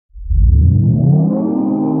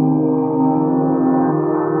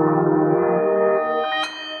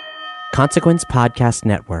Consequence Podcast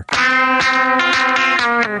Network.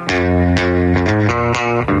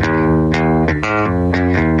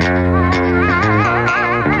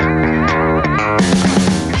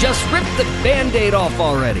 Just rip the Band-Aid off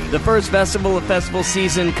already. The first festival of festival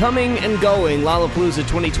season coming and going, Lollapalooza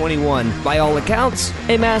 2021. By all accounts,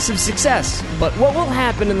 a massive success. But what will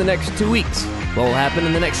happen in the next 2 weeks? What will happen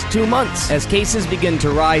in the next 2 months? As cases begin to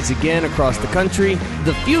rise again across the country,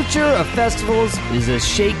 the future of festivals is as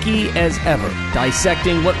shaky as ever.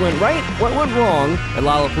 Dissecting what went right, what went wrong at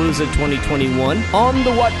Lollapalooza 2021 on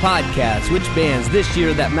the What Podcast, which bands this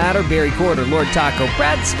year that matter, Barry Corder, Lord Taco,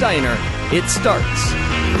 Brad Steiner. It starts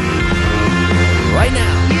right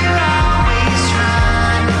now. You're always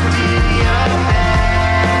trying to do your best.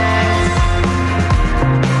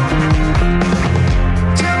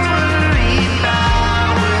 Don't worry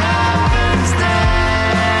about what happens next.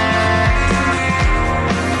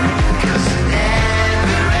 'Cause it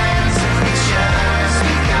never ends, it's just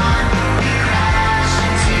begun. We crash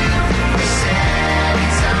into the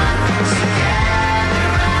setting sun. So gather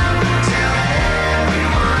round, tell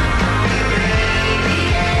everyone we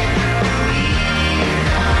radiate.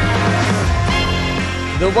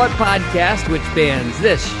 The What Podcast, which bands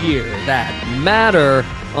this year that matter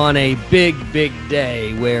on a big, big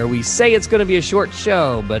day where we say it's going to be a short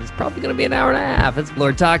show, but it's probably going to be an hour and a half. It's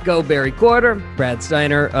Lord Taco, Barry Corder, Brad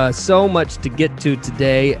Steiner. So much to get to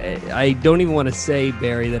today. I don't even want to say,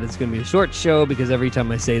 Barry, that it's going to be a short show because every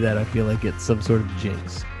time I say that, I feel like it's some sort of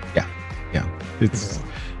jinx. Yeah.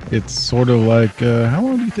 It's sort of like, how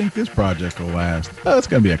long do you think this project will last? Oh, it's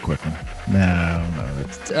going to be a quick one. No.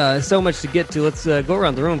 So much to get to. Let's go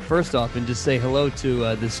around the room first off and just say hello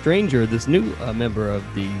to this stranger, this new member of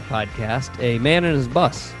the podcast, a man in his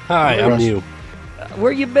bus. Hi, I'm you.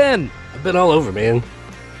 Where you been? I've been all over, man.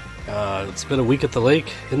 It's been a week at the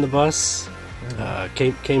lake in the bus.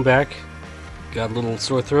 Came back, got a little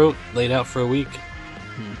sore throat, laid out for a week.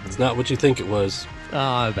 It's not what you think it was. Oh,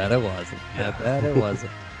 I bet it wasn't. I bet it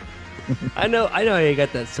wasn't. I know how you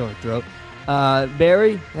got that sore throat.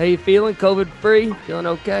 Barry, how you feeling? COVID free? Feeling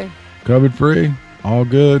okay? COVID free, all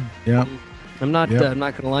good. Yeah. I'm not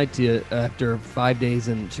gonna lie to you. After 5 days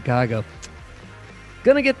in Chicago,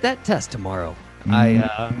 gonna get that test tomorrow.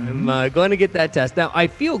 I'm going to get that test. Now I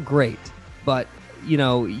feel great, but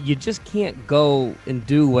you just can't go and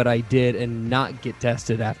do what I did and not get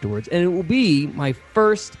tested afterwards. And it will be my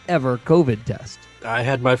first ever COVID test. I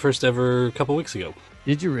had my first ever a couple weeks ago.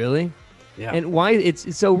 Did you really? Yeah. And why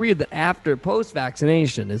it's so weird that after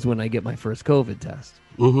post-vaccination is when I get my first COVID test.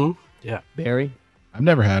 Mm-hmm. Yeah. Barry? I've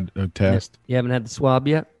never had a test. You haven't had the swab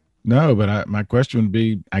yet? No, but my question would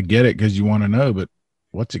be, I get it because you want to know, but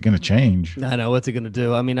what's it going to change? I know. What's it going to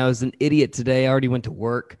do? I mean, I was an idiot today. I already went to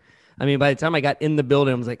work. I mean, by the time I got in the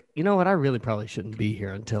building, I was like, you know what? I really probably shouldn't be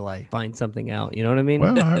here until I find something out. You know what I mean?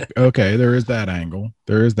 Well, okay, there is that angle.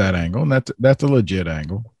 And that's a legit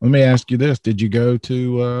angle. Let me ask you this. Did you go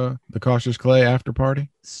to the Cautious Clay after party?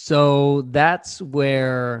 So that's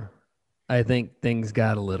where I think things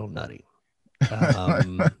got a little nutty.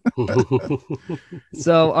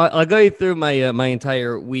 So I'll go you through my my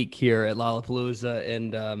entire week here at Lollapalooza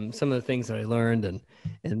and some of the things that I learned and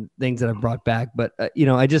things that I brought back. But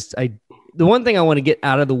the one thing I want to get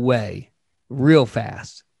out of the way real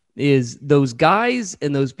fast is those guys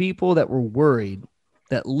and those people that were worried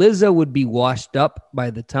that Lizzo would be washed up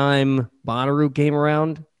by the time Bonnaroo came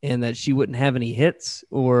around and that she wouldn't have any hits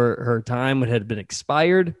or her time would have been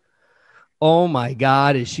expired. Oh my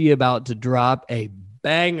God, is she about to drop a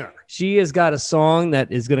banger? She has got a song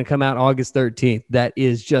that is going to come out August 13th that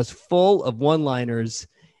is just full of one-liners.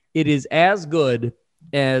 It is as good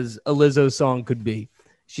as a Lizzo song could be.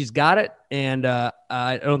 She's got it, and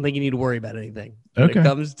I don't think you need to worry about anything when it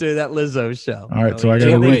comes to that Lizzo show. All right, so I got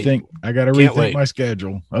to rethink. I got to rethink my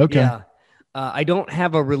schedule. Okay. Yeah. I don't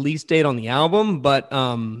have a release date on the album, but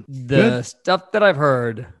the stuff that I've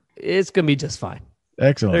heard, it's going to be just fine.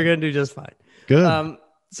 Excellent. They're going to do just fine. Good.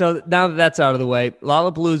 So now that that's out of the way,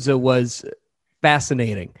 Lollapalooza was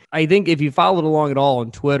fascinating. I think if you followed along at all on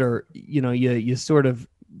Twitter, you sort of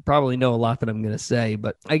probably know a lot that I'm going to say,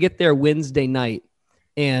 but I get there Wednesday night,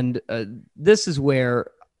 and this is where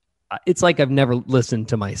it's like I've never listened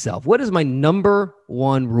to myself. What is my number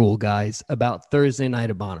one rule, guys, about Thursday night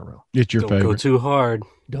at Bonnaroo? It's your favorite. Don't go too hard.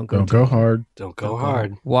 Don't go hard. Don't go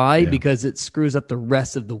hard. Why? Yeah. Because it screws up the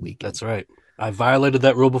rest of the weekend. That's right. I violated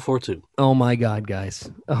that rule before, too. Oh, my God,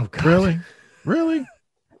 guys. Oh, God. Really?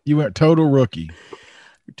 You went total rookie.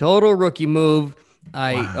 Total rookie move.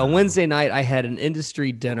 On Wednesday night, I had an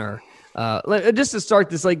industry dinner Just to start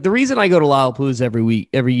this, like the reason I go to Lollapalooza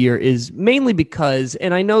every year is mainly because,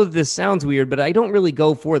 and I know this sounds weird, but I don't really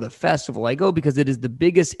go for the festival. I go because it is the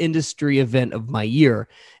biggest industry event of my year.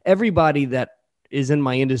 Everybody that is in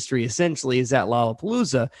my industry essentially is at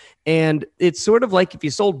Lollapalooza. And it's sort of like if you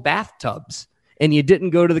sold bathtubs and you didn't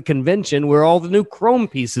go to the convention where all the new chrome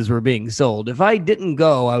pieces were being sold. If I didn't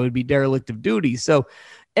go, I would be derelict of duty. So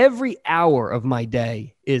every hour of my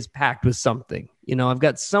day is packed with something. You know, I've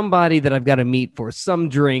got somebody that I've got to meet for some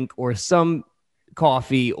drink or some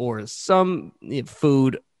coffee or some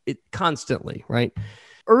food constantly, right?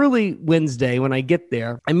 Early Wednesday, when I get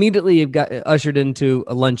there, immediately I've got ushered into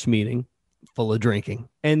a lunch meeting full of drinking.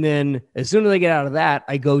 And then as soon as I get out of that,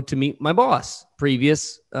 I go to meet my boss,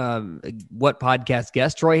 previous What Podcast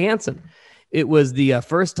guest, Troy Hansen. It was the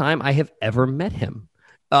first time I have ever met him.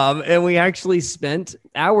 And we actually spent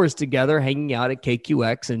hours together hanging out at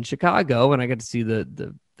KQX in Chicago. And I got to see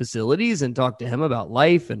the facilities and talk to him about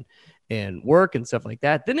life and work and stuff like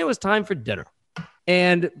that. Then it was time for dinner.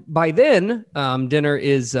 And by then, dinner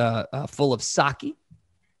is full of sake,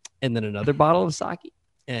 and then another bottle of sake,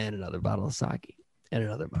 and another bottle of sake, and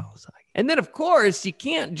another bottle of sake. And then, of course, you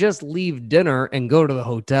can't just leave dinner and go to the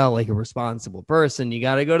hotel like a responsible person. You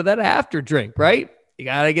got to go to that after drink, right? You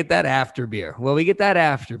got to get that after beer. Well, we get that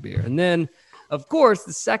after beer. And then, of course,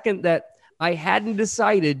 the second that I hadn't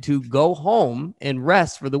decided to go home and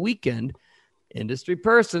rest for the weekend, industry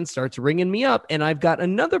person starts ringing me up, and I've got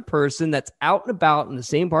another person that's out and about in the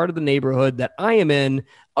same part of the neighborhood that I am in.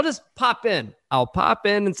 I'll just pop in. I'll pop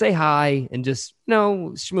in and say hi and just,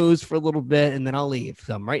 schmooze for a little bit, and then I'll leave.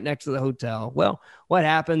 So I'm right next to the hotel. Well, what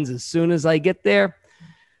happens as soon as I get there?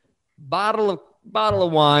 Bottle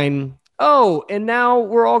of wine. Oh, and now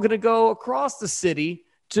we're all going to go across the city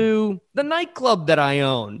to the nightclub that I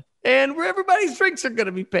own, and where everybody's drinks are going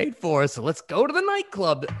to be paid for. So let's go to the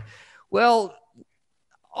nightclub. Well,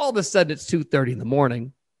 all of a sudden it's 2:30 in the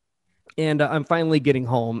morning, and I'm finally getting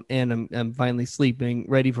home, and I'm finally sleeping,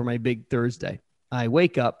 ready for my big Thursday. I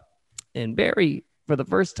wake up, and Barry, for the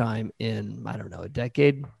first time in, I don't know, a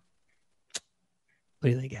decade, what do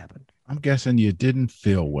you think happened? I'm guessing you didn't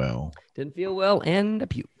feel well. Didn't feel well, and I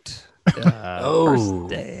puked. First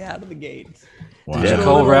day out of the gate. Wow. Did you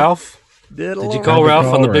call Ralph? Did you call Ralph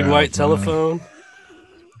on the big Ralph, white telephone?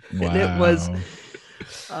 Wow. And it was,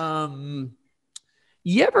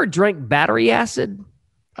 you ever drank battery acid?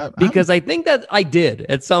 Because I think that I did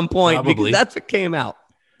at some point. Probably. Because that's what came out.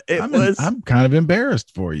 I'm kind of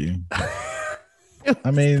embarrassed for you. I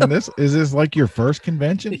mean, is this like your first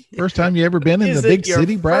convention? First time you ever been in the big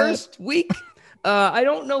city, Brad? First week? I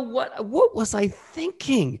don't know what was I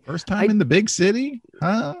thinking? First time in the big city?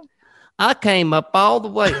 Huh? I came up all the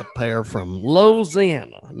way up here from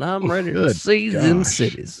Louisiana, and I'm ready to see them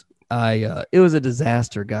cities. It was a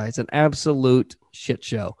disaster, guys, an absolute shit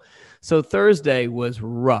show. So Thursday was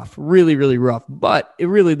rough, really, really rough. But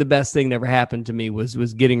the best thing that ever happened to me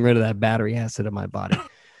was getting rid of that battery acid in my body.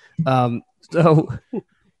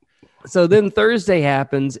 So then Thursday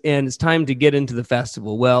happens, and it's time to get into the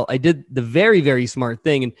festival. Well, I did the very, very smart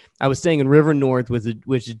thing, and I was staying in River North,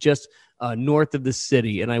 which is just north of the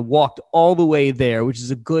city, and I walked all the way there, which is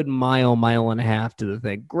a good mile and a half to the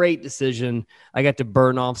thing. Great decision. I got to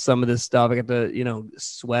burn off some of this stuff. I got to,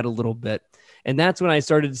 sweat a little bit. And that's when I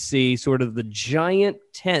started to see sort of the giant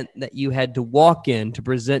tent that you had to walk in to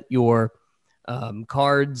present your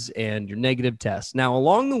cards and your negative tests. Now,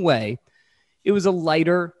 along the way, it was a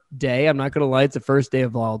lighter day. I'm not going to lie. It's the first day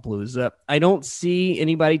of Lollapalooza. I don't see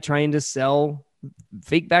anybody trying to sell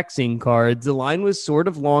fake vaccine cards. The line was sort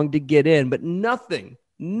of long to get in, but nothing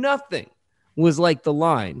was like the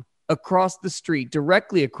line across the street,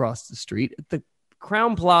 directly across the street at the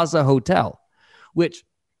Crown Plaza Hotel, which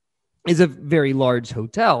is a very large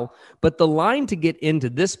hotel, but the line to get into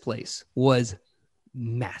this place was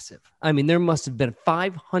massive. I mean, there must have been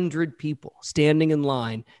 500 people standing in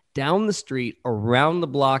line down the street, around the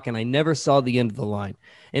block, and I never saw the end of the line.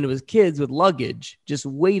 And it was kids with luggage just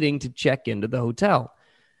waiting to check into the hotel.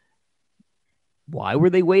 Why were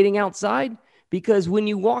they waiting outside? Because when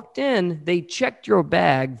you walked in, they checked your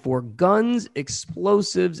bag for guns,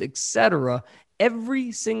 explosives, etc.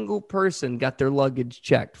 Every single person got their luggage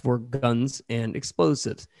checked for guns and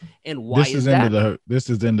explosives. And why is that? This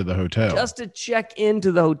is into the hotel. Just to check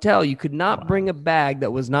into the hotel. You could not bring a bag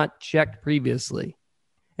that was not checked previously.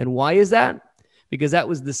 And why is that? Because that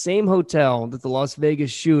was the same hotel that the Las Vegas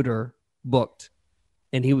shooter booked.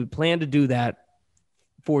 And he would plan to do that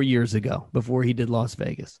 4 years ago before he did Las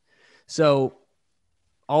Vegas. So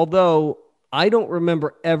although I don't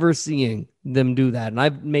remember ever seeing them do that, and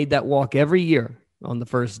I've made that walk every year on the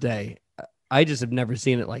first day, I just have never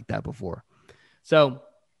seen it like that before. So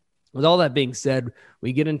with all that being said,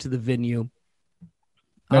 we get into the venue.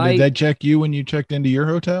 Now, did they check you when you checked into your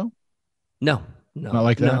hotel? No, Not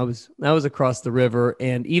like that? No, I was across the river.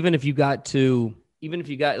 And even if you got,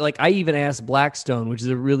 like, I even asked Blackstone, which is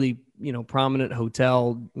a really, prominent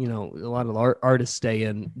hotel, a lot of artists stay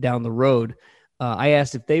in down the road. I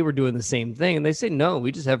asked if they were doing the same thing, and they say, no,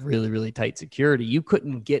 we just have really, really tight security. You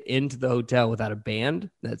couldn't get into the hotel without a band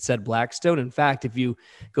that said Blackstone. In fact, if you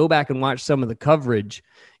go back and watch some of the coverage,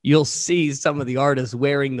 you'll see some of the artists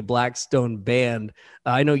wearing the Blackstone band.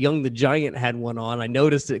 I know Young the Giant had one on. I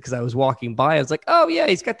noticed it because I was walking by. I was like, oh, yeah,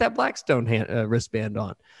 he's got that Blackstone wristband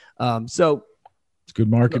on. So it's good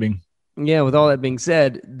marketing. Yeah, with all that being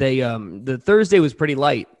said, the Thursday was pretty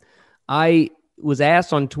light. I was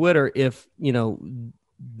asked on Twitter if,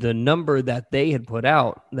 the number that they had put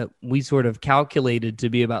out that we sort of calculated to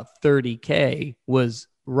be about 30K was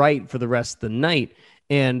right for the rest of the night.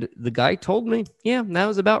 And the guy told me, yeah, that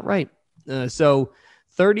was about right. So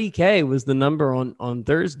 30K was the number on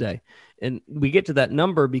Thursday. And we get to that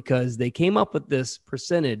number because they came up with this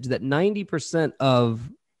percentage that 90% of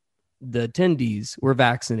the attendees were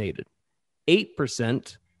vaccinated.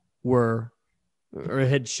 8% were or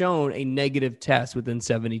had shown a negative test within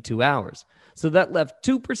 72 hours. So that left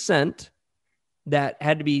 2% that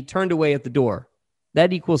had to be turned away at the door.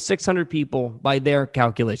 That equals 600 people by their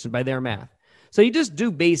calculation, by their math. So you just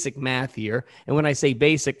do basic math here. And when I say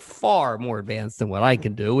basic, far more advanced than what I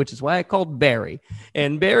can do, which is why I called Barry.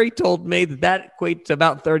 And Barry told me that equates to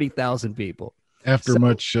about 30,000 people. After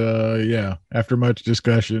much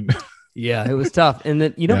discussion. Yeah, it was tough. And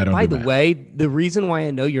then, by the way, the reason why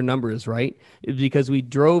I know your number is right is because we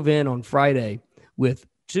drove in on Friday with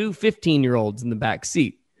two 15-year-olds in the back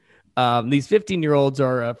seat. These 15-year-olds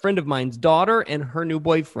are a friend of mine's daughter and her new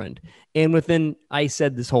boyfriend. And I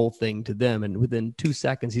said this whole thing to them, and within 2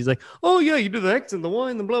 seconds, he's like, oh, yeah, you do the X and the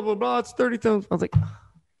Y and the blah, blah, blah. It's 30,000. I was like,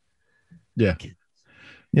 yeah.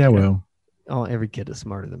 Yeah, well. Oh, every kid is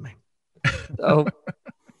smarter than me. So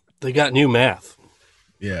they got new math.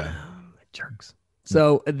 Yeah. Jerks.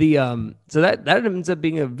 So that ends up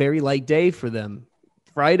being a very light day for them.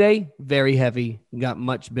 Friday, very heavy, got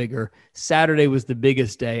much bigger. Saturday was the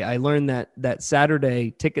biggest day. I learned that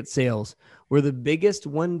Saturday ticket sales were the biggest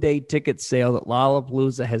one-day ticket sale that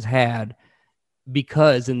Lollapalooza has had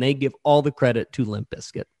and they give all the credit to Limp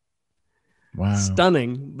Bizkit. Wow.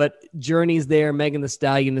 Stunning, but Journey's there, Megan Thee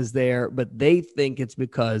Stallion is there, but they think it's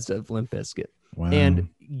because of Limp Bizkit. Wow. And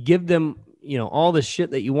give them, all the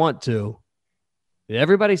shit that you want to.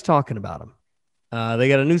 Everybody's talking about them. They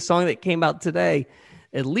got a new song that came out today.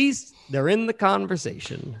 At least they're in the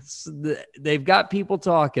conversation. They've got people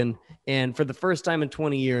talking, and for the first time in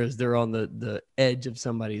 20 years, they're on the edge of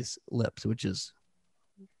somebody's lips, which is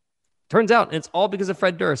turns out it's all because of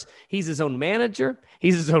Fred Durst. He's his own manager.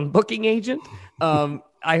 He's his own booking agent. I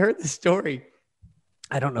heard the story.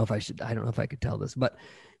 I don't know if I could tell this, but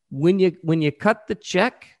when you cut the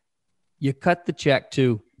check, you cut the check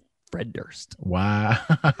to Fred Durst. Wow.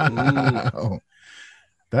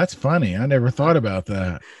 That's funny. I never thought about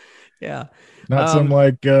that. Yeah. Not some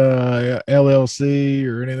like LLC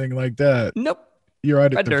or anything like that. Nope. You're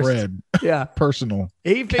right Fred at the Durst. Fred. Yeah. Personal.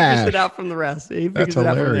 He figures Cash. it out from the rest. That's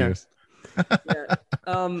hilarious.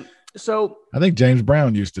 Yeah. So I think James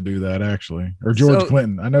Brown used to do that actually, or George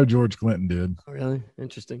Clinton. I know George Clinton did. Really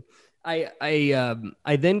interesting. I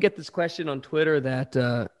then get this question on Twitter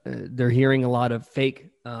that they're hearing a lot of fake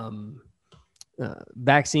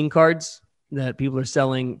vaccine cards, that people are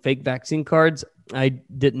selling fake vaccine cards. I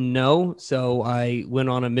didn't know, so I went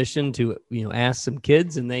on a mission to ask some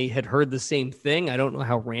kids, and they had heard the same thing. I don't know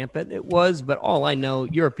how rampant it was, but all I know,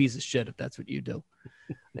 you're a piece of shit if that's what you do.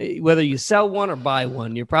 Whether you sell one or buy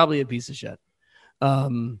one, you're probably a piece of shit.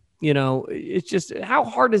 It's just, how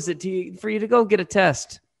hard is it for you to go get a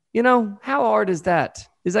test? How hard is that?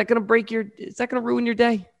 Is that going to ruin your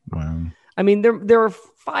day? Wow. I mean, there are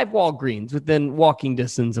 5 Walgreens within walking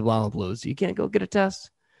distance of Lollapalooza. You can't go get a test.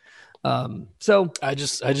 So I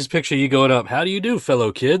just picture you going up. How do you do,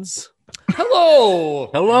 fellow kids? Hello,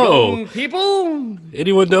 young people.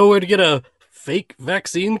 Anyone know where to get a fake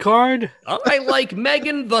vaccine card? I like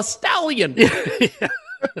Megan Thee Stallion.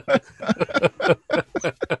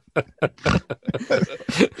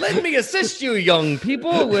 Let me assist you, young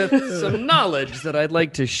people, with some knowledge that I'd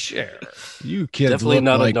like to share. You kids Definitely look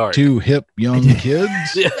not a like narc. 2 hip young kids.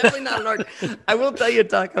 Definitely not an art. I will tell you,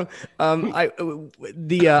 Taco. I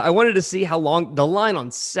wanted to see how long the line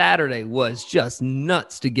on Saturday was. Just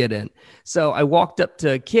nuts to get in. So I walked up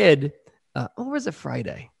to a kid. Or was it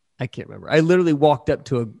Friday? I can't remember. I literally walked up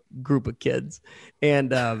to a group of kids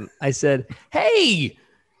and I said, "Hey,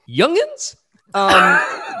 youngins."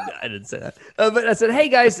 I didn't say that, but I said, "Hey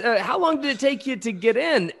guys, how long did it take you to get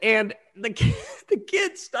in?" And the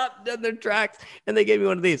kids stopped in their tracks and they gave me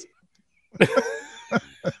one of these,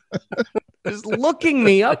 just looking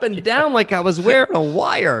me up and down like I was wearing a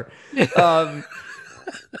wire.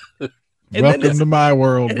 And Welcome to my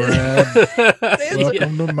world, Brad.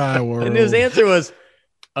 Welcome to my world. And his answer was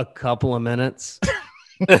a couple of minutes.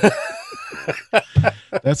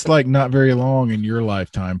 That's like not very long in your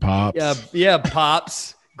lifetime, Pops. Yeah,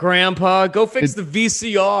 Pops. Grandpa, go fix the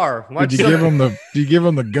VCR. Did you give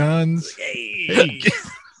him the guns? Hey,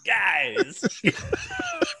 guys.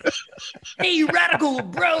 Hey, radical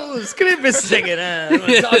bros. Come here for a second. I want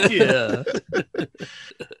to talk to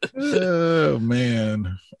you. Oh,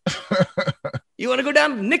 man. You want to go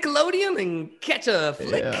down to Nickelodeon and catch a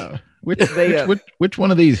flick? Yeah. Which one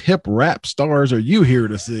of these hip rap stars are you here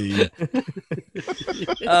to see?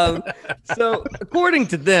 So according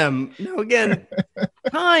to them, again,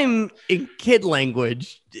 time in kid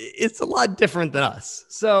language, it's a lot different than us.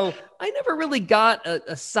 So I never really got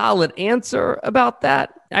a solid answer about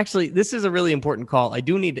that. Actually, this is a really important call. I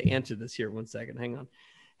do need to answer this here. 1 second. Hang on.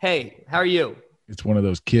 Hey, how are you? It's one of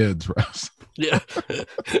those kids, Russ. Yeah.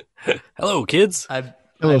 Hello, kids.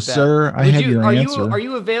 Hello, sir. I have your answer. Are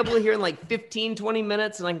you available here in like 15, 20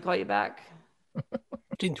 minutes and I can call you back?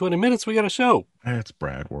 15, 20 minutes. We got a show. That's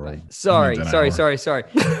Brad World. Right. Sorry. That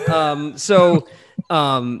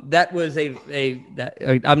was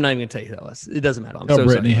I'm not even gonna tell you who that was. It doesn't matter. Tell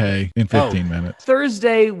Brittany Hay in 15 minutes.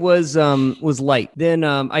 Thursday was light. Then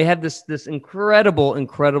I had this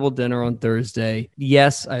incredible dinner on Thursday.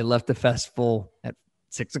 Yes, I left the festival at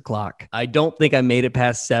 6:00. I don't think I made it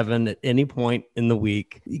past 7 at any point in the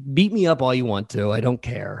week. Beat me up all you want to. I don't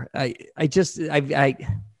care. It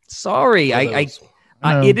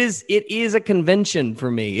is a convention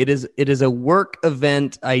for me. It is a work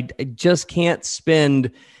event. I just can't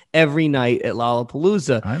spend every night at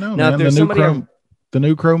Lollapalooza. I know. Now, man. if there's the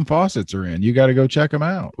new chrome faucets are in. You got to go check them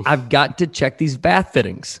out. I've got to check these bath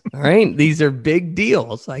fittings. All right, these are big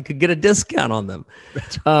deals. I could get a discount on them.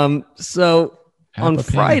 So on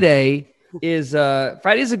Friday Friday's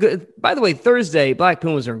a good. By the way, Thursday Black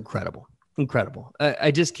Pumas are incredible.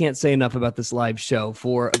 I just can't say enough about this live show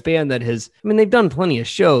for a band that they've done plenty of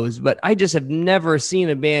shows, but I just have never seen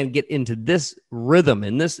a band get into this rhythm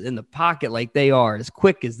in the pocket like they are, as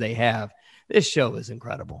quick as they have. This show is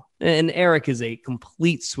incredible. And Eric is a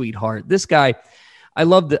complete sweetheart. This guy, I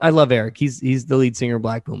love Eric. He's the lead singer of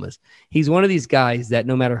Black Pumas. He's one of these guys that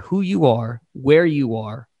no matter who you are, where you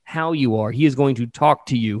are, how you are, he is going to talk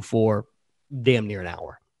to you for damn near an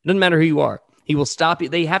hour. Doesn't matter who you are. He will stop you.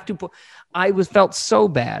 They have to put. Felt so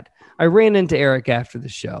bad. I ran into Eric after the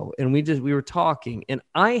show and we were talking and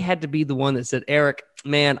I had to be the one that said, Eric,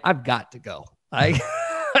 man, I've got to go. I've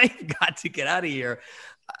got to get out of here.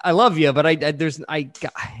 I love you, but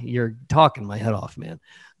you're talking my head off, man.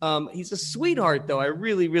 He's a sweetheart though. I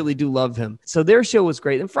really, really do love him. So their show was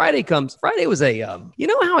great. And Friday comes. Friday was you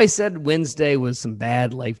know how I said Wednesday was some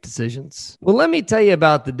bad life decisions? Well, let me tell you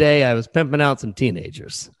about the day I was pimping out some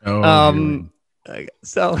teenagers.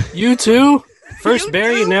 So you too? First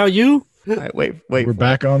Barry, now you? All right, wait. We're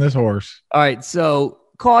back on this horse. All right, so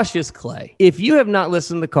Cautious Clay. If you have not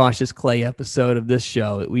listened to the Cautious Clay episode of this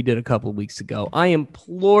show that we did a couple of weeks ago, I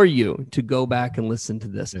implore you to go back and listen to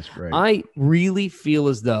this. It's great. I really feel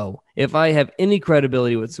as though if I have any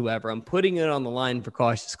credibility whatsoever, I'm putting it on the line for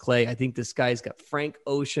Cautious Clay. I think this guy's got Frank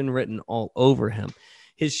Ocean written all over him.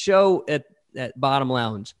 His show at Bottom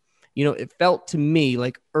Lounge, it felt to me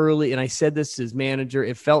like early, and I said this to his manager,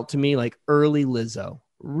 it felt to me like early Lizzo.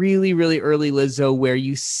 Really, really early Lizzo, where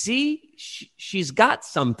you see she's got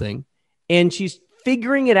something and she's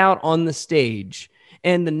figuring it out on the stage.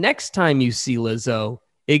 And the next time you see Lizzo,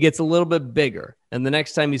 it gets a little bit bigger. And the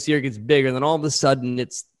next time you see her, it gets bigger. And then all of a sudden,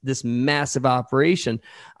 it's this massive operation.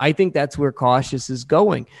 I think that's where Cautious is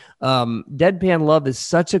going. Deadpan Love is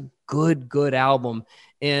such a good album.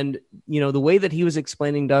 And, the way that he was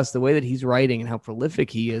explaining to us, the way that he's writing and how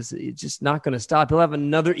prolific he is, it's just not going to stop. He'll have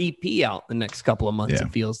another EP out the next couple of months. Yeah.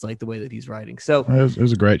 It feels like the way that he's writing. So it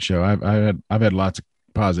was a great show. I've had lots of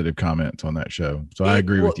positive comments on that show. So I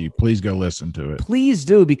agree with you. Please go listen to it. Please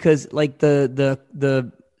do, because like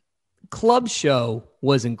the club show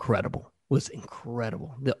was incredible.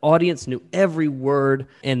 The audience knew every word.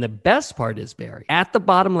 And the best part is, Barry, at the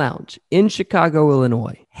Bottom Lounge in Chicago,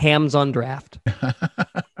 Illinois, hams on draft.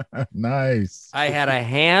 Nice. I had a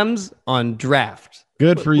hams on draft.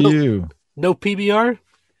 Good for you. No PBR?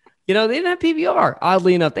 You know, they didn't have PBR.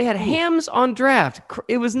 Oddly enough, they had hams on draft.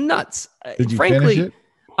 It was nuts. Did you Frankly, finish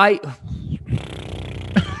it?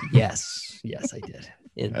 Yes, I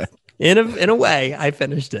did. In a way, I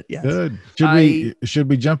finished it. Yes. Good. Should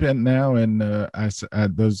we jump in now? And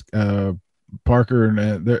those Parker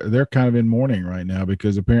and they're kind of in mourning right now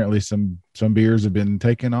because apparently some beers have been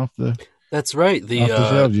taken off the. That's right. Off the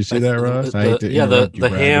shelves. You see that, Russ? The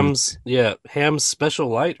Hams, Hams Special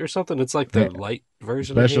Light or something. It's like the light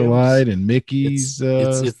version. Special of Hams. Light and Mickey's.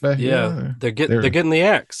 They're getting the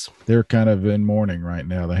axe. They're kind of in mourning right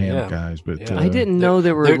now, the ham guys. But I didn't know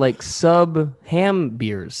there were like sub ham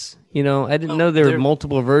beers. You know, I didn't know there were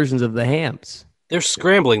multiple versions of the hams. They're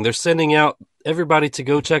scrambling. They're sending out everybody to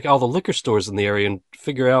go check all the liquor stores in the area and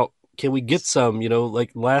figure out, can we get some,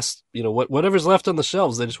 whatever's left on the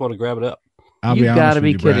shelves, they just want to grab it up. I'll be honest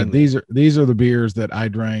with you, Brad. These are the beers that I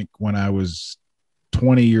drank when I was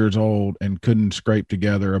 20 years old and couldn't scrape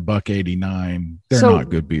together $1.89. They're not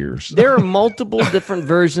good beers. There are multiple different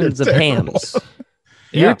versions of hams.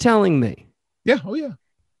 You're telling me? Yeah. Oh yeah.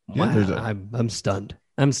 Wow. I'm stunned.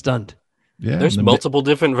 Yeah. There's multiple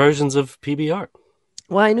different versions of PBR.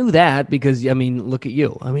 Well, I knew that because look at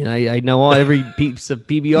you. I mean, I know every piece of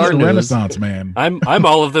PBR news. Renaissance man. I'm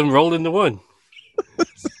all of them rolled into one.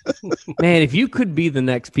 Man, if you could be the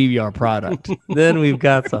next PBR product, then we've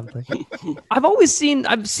got something. I've seen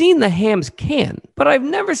the hams can, but I've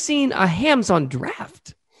never seen a hams on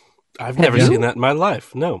draft. I've never seen that in my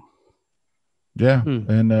life. No. Yeah.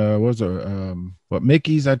 And what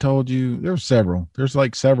Mickey's, I told you, there's several. There's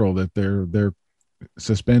like several that they're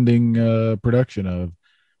suspending production of.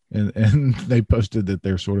 And they posted that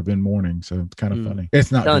they're sort of in mourning, so it's kind of funny.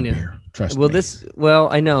 It's not good beer, trust me.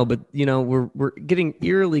 I know, but we're getting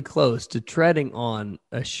eerily close to treading on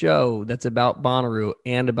a show that's about Bonnaroo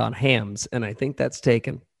and about hams, and I think that's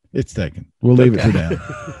taken. It's taken. We'll leave it for them.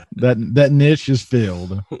 That niche is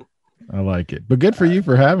filled. I like it, but good for you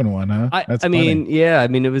for having one, huh? I mean,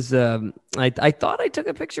 it was. I thought I took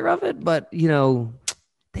a picture of it, but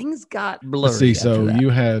things got blurry. Let's see, so you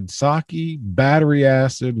had sake, battery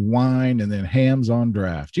acid, wine, and then hams on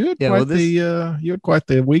draft. You had quite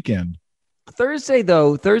the weekend. Thursday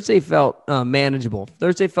felt manageable.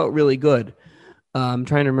 Thursday felt really good. I'm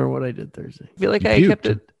trying to remember what I did Thursday. I feel like I kept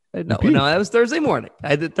it. No, that was Thursday morning.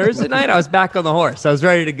 I did Thursday night. I was back on the horse. I was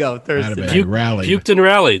ready to go Thursday. Puked and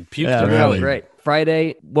rallied. Great.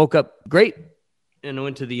 Friday, woke up great, and I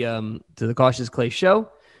went to the Cautious Clay show.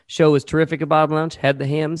 Show was terrific at Bottom Lounge, had the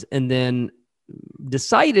hams, and then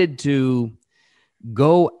decided to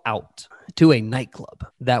go out to a nightclub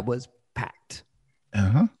that was packed.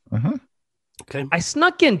 Okay. I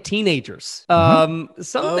snuck in teenagers. I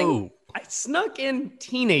snuck in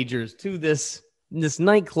teenagers to this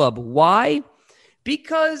nightclub. Why?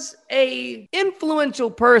 Because a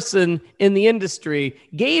influential person in the industry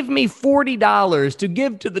gave me $40 to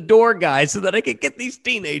give to the door guy so that I could get these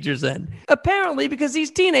teenagers in. Apparently, because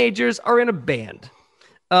these teenagers are in a band.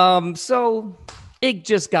 So it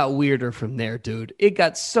just got weirder from there, dude. It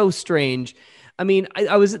got so strange. I mean,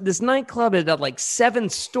 I was at this nightclub. It had like 7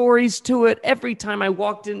 stories to it. Every time I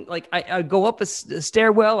walked in, like I go up a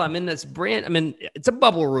stairwell. I'm in this it's a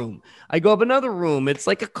bubble room. I go up another room. It's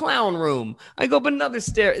like a clown room. I go up another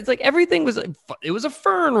stair. It's like everything it was a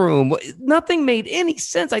fern room. Nothing made any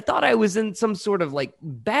sense. I thought I was in some sort of like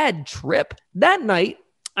bad trip. That night,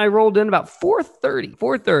 I rolled in about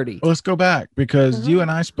 4:30. Well, let's go back because you and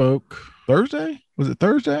I spoke Thursday. Was it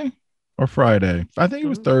Thursday? Or Friday. I think it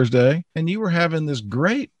was Thursday. And you were having this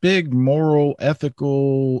great big moral,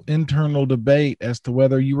 ethical, internal debate as to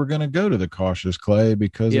whether you were going to go to the Cautious Clay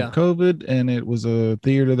because of COVID. And it was a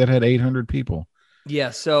theater that had 800 people.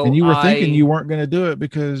 Yeah. So, and you were thinking you weren't going to do it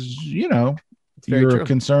because, you're a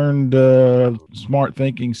concerned, smart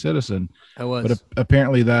thinking citizen. I was. But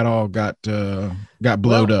apparently that all got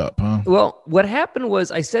blowed up, huh? Well, what happened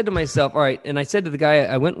was I said to myself, all right. And I said to the guy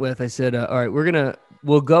I went with, I said, all right,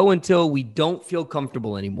 we'll go until we don't feel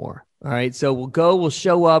comfortable anymore. All right. So we'll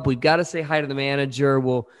show up. We've got to say hi to the manager.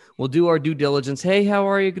 We'll do our due diligence. Hey, how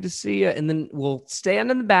are you? Good to see you. And then we'll stand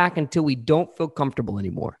in the back until we don't feel comfortable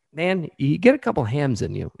anymore. Man, you get a couple hams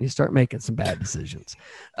in you, and you start making some bad decisions.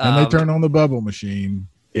 And they turn on the bubble machine.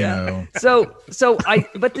 Yeah.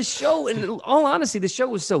 But the show, in all honesty, the show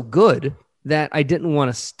was so good that I didn't want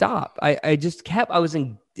to stop. I was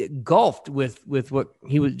engulfed with what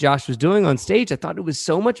Josh was doing on stage. I thought it was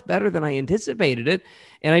so much better than I anticipated it.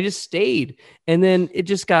 And I just stayed. And then it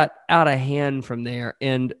just got out of hand from there.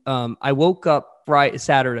 And I woke up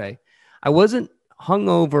Saturday. I wasn't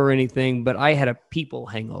hungover or anything, but I had a people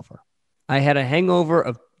hangover. I had a hangover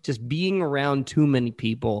of just being around too many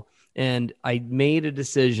people And I made a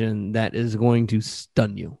decision that is going to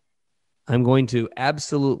stun you. I'm going to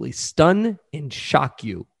absolutely stun and shock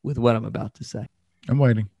you with what I'm about to say. I'm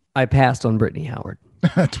waiting. I passed on Brittany Howard.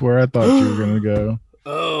 That's where I thought you were going to go.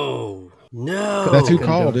 Oh, no. That's who couldn't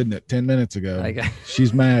called, do it. isn't it? 10 minutes ago. I got-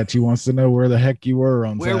 She's mad. She wants to know where the heck you were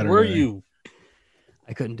on Where Saturday. were you?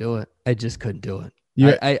 I couldn't do it. I just couldn't do it.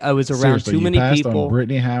 You- I was around Seriously, too you many passed people. on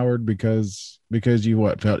Brittany Howard because you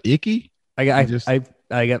what, felt icky? I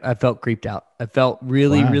felt creeped out. I felt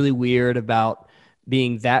really, Wow. really weird about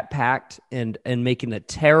being that packed and making a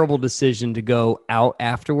terrible decision to go out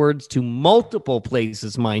afterwards to multiple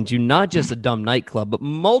places, mind you, not just a dumb nightclub, but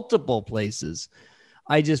multiple places.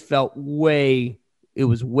 I just felt it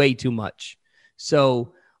was way too much.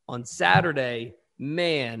 So on Saturday,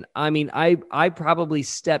 man, I mean, I probably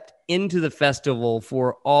stepped into the festival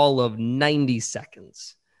for all of 90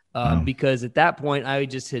 seconds because at that point I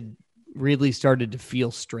just had really started to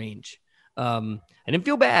feel strange. I didn't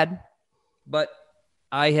feel bad, but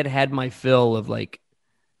I had my fill of like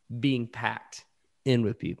being packed in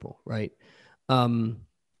with people, right?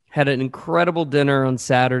 Had an incredible dinner on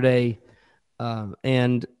Saturday.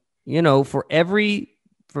 And, you know, to every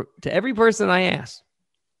person I asked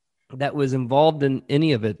that was involved in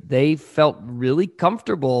any of it, they felt really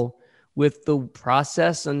comfortable with the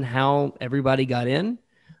process and how everybody got in.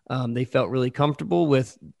 They felt really comfortable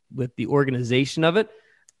with the organization of it.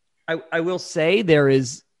 I will say there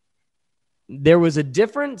was a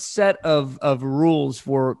different set of rules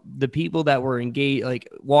for the people that were engaged, like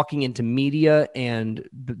walking into media and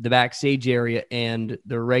the backstage area and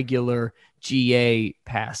the regular GA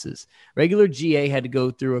passes. Regular GA had to go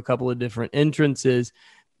through a couple of different entrances.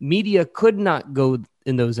 Media could not go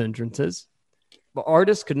in those entrances. But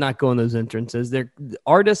artists could not go in those entrances. The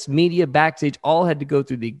artists, media, backstage all had to go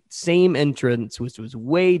through the same entrance, which was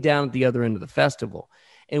way down at the other end of the festival.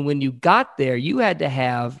 And when you got there, you had to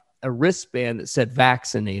have a wristband that said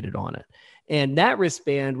vaccinated on it. And that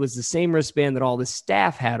wristband was the same wristband that all the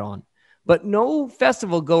staff had on. But no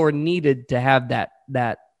festival goer needed to have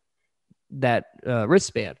that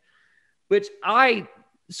wristband, which I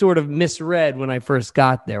sort of misread when I first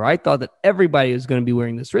got there. I thought that everybody was going to be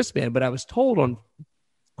wearing this wristband, but I was told on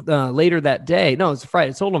later that day, no, it's Friday.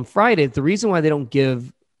 I was told on Friday the reason why they don't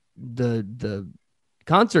give the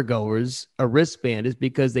concert goers a wristband is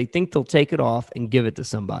because they think they'll take it off and give it to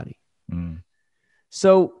somebody.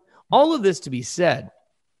 So all of this to be said,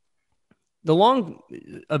 the long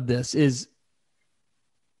of this is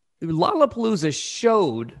Lollapalooza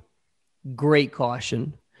showed great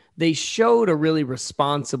caution. They showed a really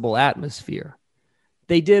responsible atmosphere.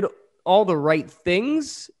 They did all the right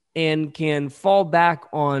things and can fall back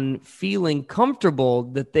on feeling comfortable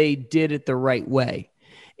that they did it the right way.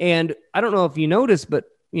 And I don't know if you noticed, but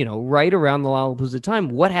you know, right around the Lollapalooza time,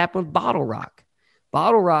 what happened with Bottle Rock?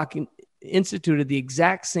 Bottle Rock instituted the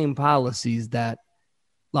exact same policies that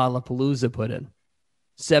Lollapalooza put in.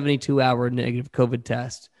 72-hour negative COVID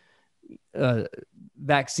test,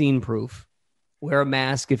 vaccine proof, wear a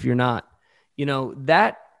mask if you're not. You know,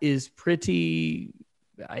 that is pretty,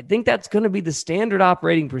 I think that's going to be the standard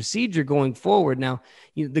operating procedure going forward. Now,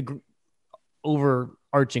 you know, the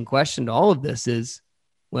overarching question to all of this is,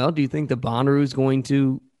 well, do you think the Bonnaroo is going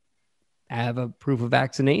to have a proof of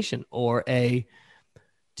vaccination or a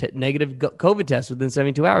negative COVID test within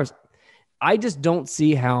 72 hours? I just don't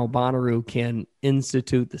see how Bonnaroo can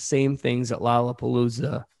institute the same things that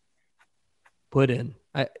Lollapalooza put in.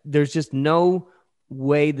 There's just no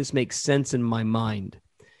way this makes sense in my mind.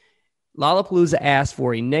 Lollapalooza asked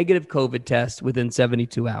for a negative COVID test within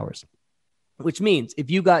 72 hours, which means if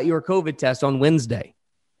you got your COVID test on Wednesday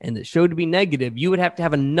and it showed to be negative, you would have to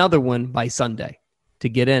have another one by Sunday to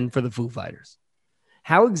get in for the Foo Fighters.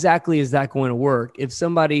 How exactly is that going to work if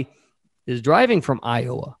somebody is driving from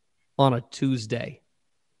Iowa on a Tuesday?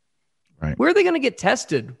 Right. Where are they going to get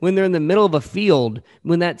tested when they're in the middle of a field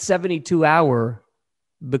when that 72-hour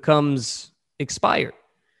becomes expired?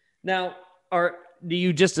 Now, do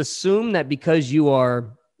you just assume that because you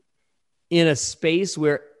are in a space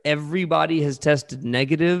where everybody has tested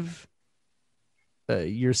negative,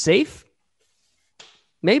 you're safe?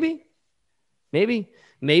 Maybe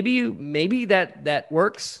that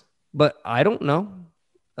works, but I don't know.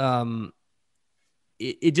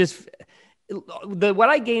 What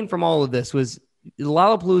I gained from all of this was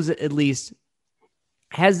Lollapalooza at least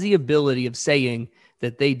has the ability of saying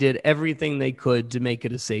that they did everything they could to make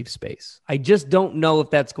it a safe space. I just don't know if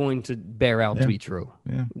that's going to bear out to be true.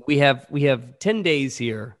 Yeah. We have 10 days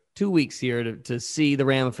here, 2 weeks here to see the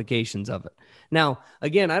ramifications of it. Now,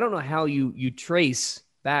 again, I don't know how you trace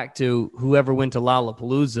back to whoever went to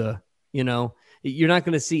Lollapalooza, you know, You're not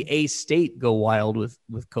going to see a state go wild with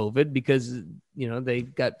COVID because,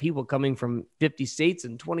 they've got people coming from 50 states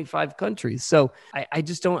and 25 countries. So I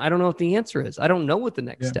don't know what the answer is. I don't know what the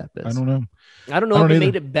next step is. I don't know. I don't know if it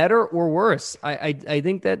made it better or worse. I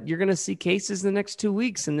think that you're going to see cases in the next 2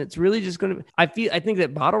 weeks, and it's really just going to, I think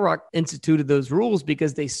that Bottle Rock instituted those rules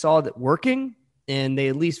because they saw that working, and they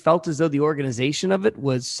at least felt as though the organization of it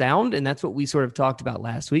was sound. And that's what we sort of talked about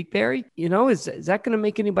last week, Barry. Is that going to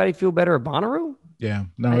make anybody feel better at Bonnaroo? Yeah,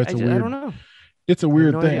 no, it's weird. I don't know. It's a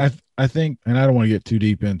weird thing. I think, and I don't want to get too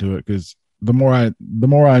deep into it because the more I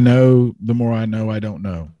know, I don't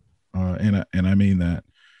know. And I mean that.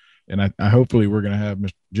 And I hopefully we're going to have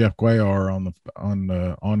Mr. Jeff Cuellar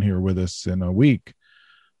on here with us in a week.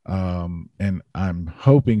 And I'm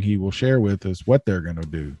hoping he will share with us what they're going to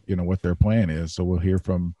do, what their plan is. So we'll hear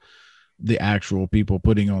from the actual people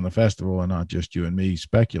putting on the festival and not just you and me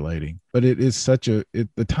speculating. But it is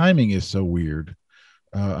the timing is so weird.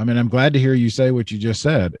 I'm glad to hear you say what you just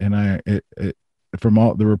said. And from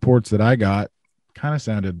all the reports that I got, kind of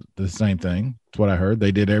sounded the same thing. It's what I heard.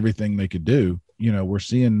 They did everything they could do. We're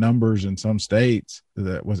seeing numbers in some states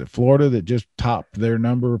was it Florida that just topped their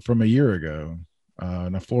number from a year ago.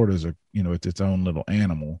 Now Florida's it's its own little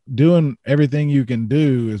animal. Doing everything you can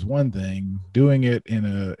do is one thing. Doing it in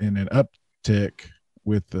an uptick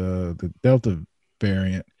with the Delta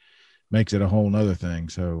variant makes it a whole nother thing.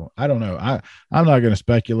 So I don't know. I'm not going to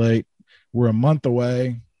speculate. We're a month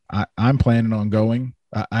away. I'm planning on going.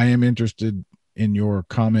 I am interested in your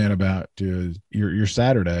comment about your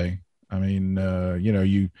Saturday.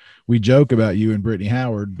 We joke about you and Brittany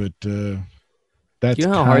Howard, but that's you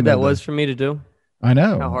know how hard that was for me to do. I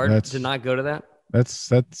know how hard to not go to that.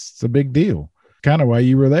 That's a big deal. Kind of why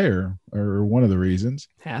you were there, or one of the reasons.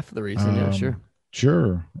 Half of the reason, yeah,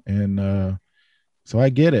 sure. And so I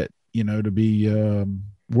get it. To be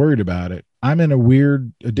worried about it. I'm in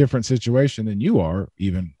a different situation than you are.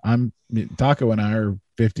 Even Taco and I are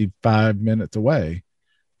 55 minutes away.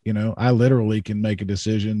 I literally can make a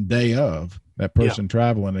decision day of that person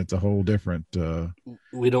traveling. It's a whole different.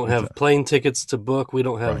 We don't have plane tickets to book. We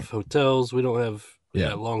don't have hotels. We don't have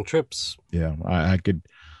long trips. Yeah, I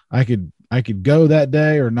could go that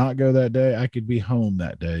day or not go that day. I could be home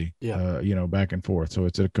that day. Yeah, back and forth. So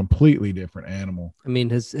it's a completely different animal. I mean,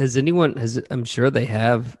 has anyone? I'm sure they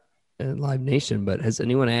have Live Nation, but has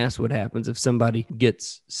anyone asked what happens if somebody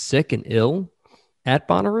gets sick and ill at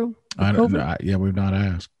Bonnaroo? I don't know. Yeah, we've not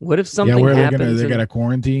asked. What if something happens? They got a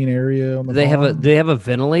quarantine area on the they have a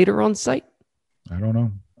ventilator on site? I don't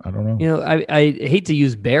know. I hate to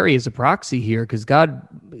use Barry as a proxy here because God,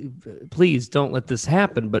 please don't let this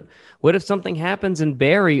happen. But what if something happens and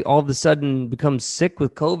Barry all of a sudden becomes sick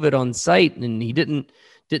with COVID on site and he didn't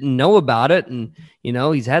know about it, and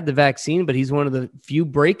he's had the vaccine, but he's one of the few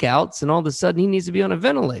breakouts, and all of a sudden he needs to be on a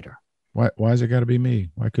ventilator? Why has it got to be me?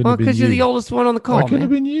 Why couldn't it be you? Because you're the oldest one on the call. Why couldn't it have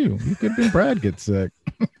been you? You could have been Brad gets sick.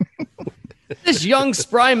 This young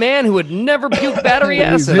spry man who would never puke battery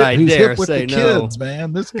acid, I dare say no. Kids,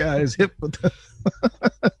 man. This guy is hip with the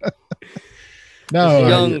no,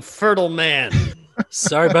 young fertile man.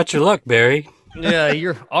 Sorry about your luck, Barry. Yeah,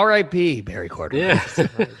 you're R.I.P. Barry Carter. Yeah.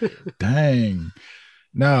 Dang.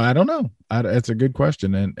 No, I don't know. That's a good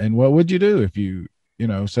question. And what would you do if you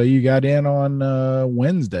say you got in on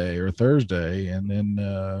Wednesday or Thursday, and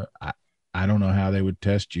then I don't know how they would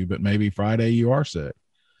test you, but maybe Friday you are sick.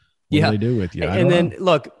 What do they do with you?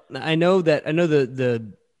 Look, I know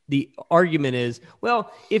the argument is,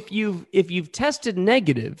 well, if you've tested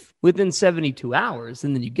negative within 72 hours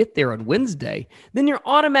and then you get there on Wednesday, then you're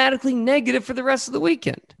automatically negative for the rest of the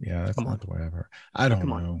weekend. Yeah, that's not the way I've heard. I don't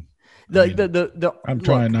know. I'm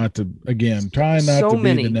trying not to be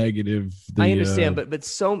the negative. I understand, but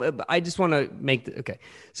I just want to make okay.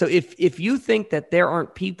 So if you think that there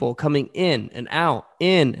aren't people coming in and out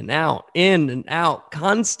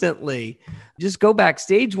constantly, just go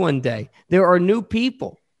backstage one day. There are new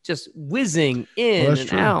people just whizzing in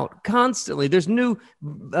and out constantly. There's new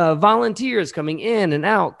volunteers coming in and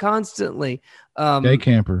out constantly. Day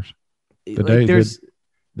campers.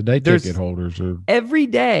 The day ticket holders are every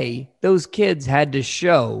day. Those kids had to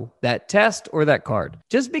show that test or that card.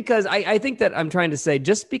 Just because I think that I'm trying to say,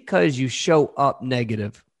 just because you show up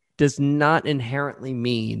negative does not inherently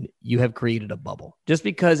mean you have created a bubble. Just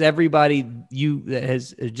because everybody that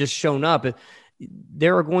has just shown up,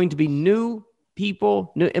 there are going to be new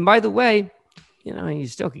people. And by the way, you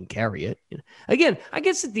still can carry it. Again, I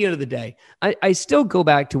guess at the end of the day, I still go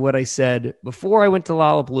back to what I said before I went to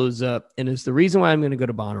Lollapalooza, and it's the reason why I'm going to go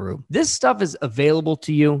to Bonnaroo. This stuff is available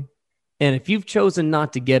to you, and if you've chosen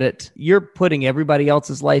not to get it, you're putting everybody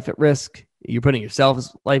else's life at risk. You're putting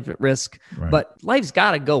yourself's life at risk, Right. but life's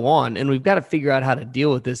got to go on, and we've got to figure out how to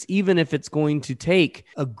deal with this, even if it's going to take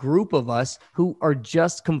a group of us who are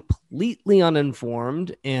just completely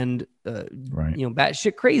uninformed and Right.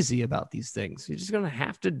 batshit crazy about these things. You're just going to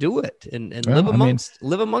have to do it and Well, live I mean-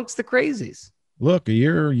 amongst the crazies. Look, a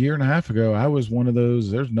year and a half ago, I was one of those.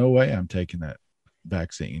 There's no way I'm taking that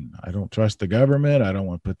vaccine. I don't trust the government. I don't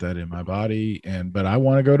want to put that in my body, but I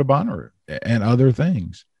want to go to Bonnaroo and other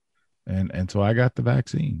things. And so I got the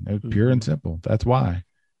vaccine. It's pure and simple. That's why.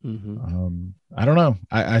 I don't know.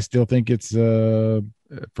 I still think it's for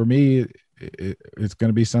me. It's going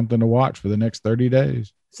to be something to watch for the next 30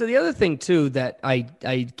 days. So the other thing too that I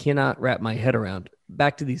cannot wrap my head around,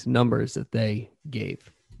 back to these numbers that they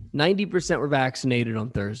gave. 90% were vaccinated on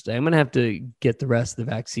Thursday. I'm going to have to get the rest of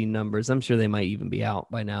the vaccine numbers. I'm sure they might even be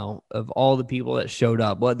out by now of all the people that showed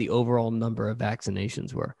up, what the overall number of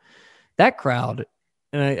vaccinations were. That crowd,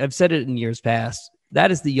 and I've said it in years past,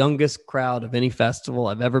 that is the youngest crowd of any festival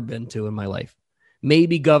I've ever been to in my life.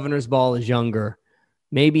 Maybe Governor's Ball is younger.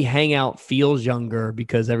 Maybe Hangout feels younger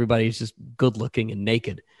because everybody's just good looking and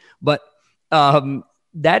naked. But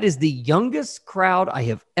that is the youngest crowd I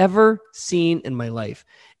have ever seen in my life.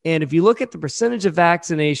 And if you look at the percentage of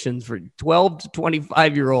vaccinations for 12 to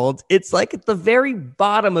 25-year-olds, it's like at the very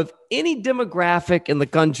bottom of any demographic in the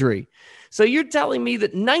country. So you're telling me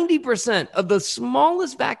that 90% of the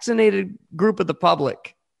smallest vaccinated group of the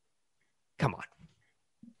public, come on.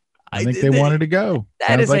 I think they wanted to go. That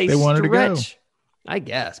Sounds is like a they wanted stretch, I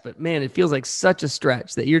guess. But man, it feels like such a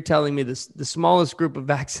stretch that you're telling me this the smallest group of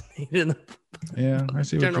vaccinated in the to go. Yeah, I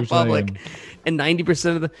see what general you're public, saying. and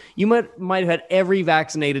 90% of the you might have had every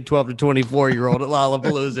vaccinated 12 to 24-year-old at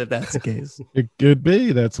Lollapalooza if that's the case. It could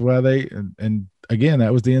be. That's why and again,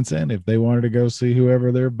 that was the incentive. They wanted to go see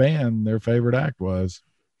whoever their favorite act was,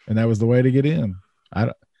 and that was the way to get in.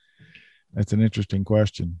 That's an interesting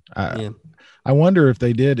question. I wonder if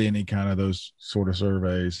they did any kind of those sort of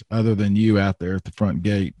surveys other than you out there at the front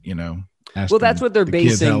gate, Well, that's what they're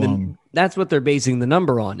basing That's what they're basing the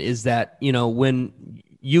number on, is that, when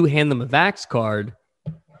you hand them a vax card,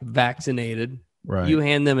 vaccinated, right. you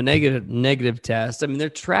hand them a negative test. I mean, they're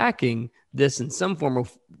tracking this in some form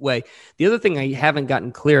of way. The other thing I haven't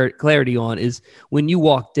gotten clarity on is when you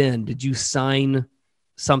walked in, did you sign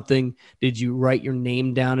something? Did you write your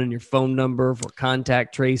name down and your phone number for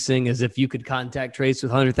contact tracing, as if you could contact trace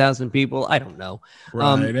with 100,000 people? I don't know.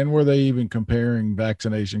 Right. And were they even comparing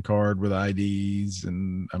vaccination card with IDs?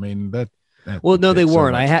 And I mean, well, no, they takes so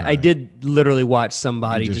weren't. much I time. did literally watch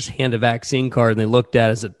somebody You just hand a vaccine card, and they looked at it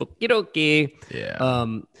and said, "Okie dokie." Yeah.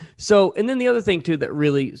 So, and then the other thing too that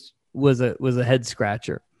really was a head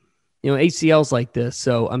scratcher. ACL's like this,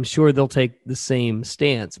 so I'm sure they'll take the same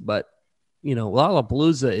stance. But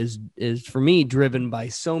Lollapalooza is for me driven by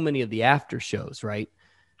so many of the after shows, right?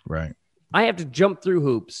 Right. I have to jump through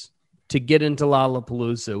hoops to get into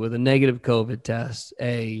Lollapalooza with a negative COVID test,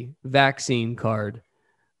 a vaccine card,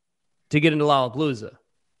 to get into Lollapalooza.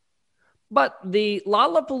 But the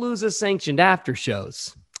Lollapalooza sanctioned after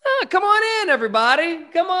shows, come on in, everybody.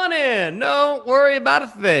 Come on in. Don't worry about a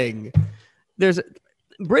thing. There's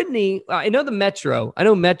Brittany. I know the Metro. I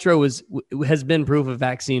know Metro has been proof of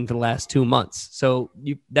vaccine for the last 2 months. So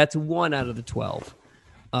that's 1 out of the 12.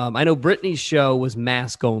 I know Brittany's show was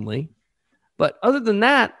mask only. But other than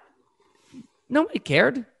that, nobody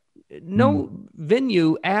cared. No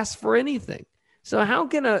venue asked for anything. So how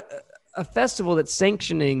can a festival that's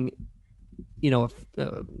sanctioning,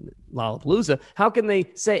 Lollapalooza, how can they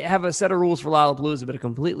have a set of rules for Lollapalooza, but a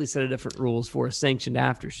completely set of different rules for a sanctioned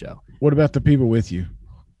after show? What about the people with you?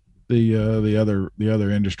 The other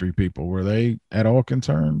industry people, were they at all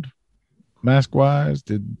concerned mask wise?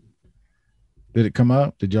 Did it come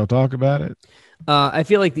up? Did y'all talk about it? I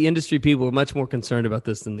feel like the industry people are much more concerned about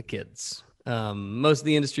this than the kids. Most of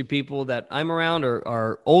the industry people that I'm around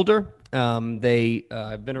are older. They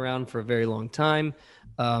have been around for a very long time.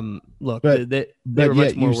 Look, But they were much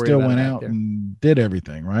yet more you worried still about went it out there. and did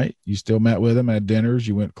everything, right? You still met with them at dinners.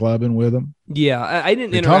 You went clubbing with them. Yeah, I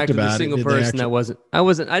didn't They interact talked with a about it. single Did they person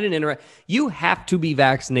actually- I didn't interact. You have to be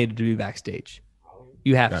vaccinated to be backstage.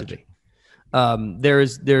 You have to Gotcha. be.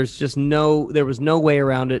 There was no way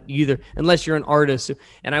around it either, unless you're an artist.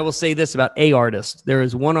 And I will say this about a artist. There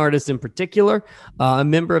is one artist in particular, a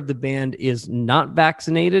member of the band is not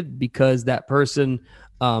vaccinated because that person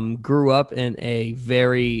grew up in a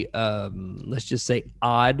very, let's just say,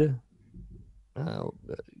 odd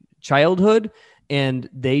childhood, and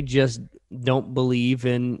they just don't believe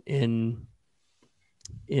in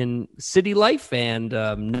city life and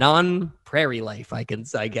non-prairie life, I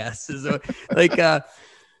guess. Is like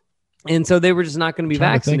And so they were just not going to be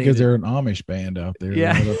Trying to think, vaccinated. is there an Amish band out there?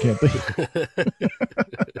 Yeah. I can't think.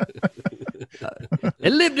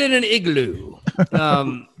 It lived in an igloo.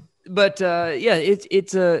 Yeah,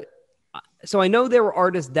 it's a. So I know there were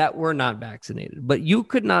artists that were not vaccinated, but you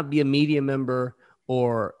could not be a media member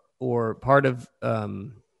or part of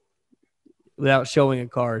without showing a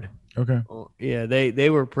card. Okay. Yeah, they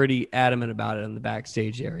were pretty adamant about it in the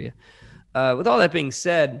backstage area. With all that being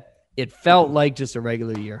said, it felt like just a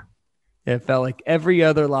regular year. It felt like every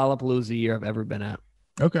other Lollapalooza year I've ever been at.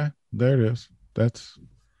 Okay. There it is. That's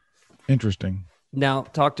interesting. Now,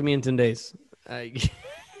 talk to me in 10 days.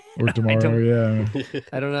 Or tomorrow. Yeah.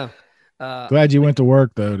 I don't know. Glad you went to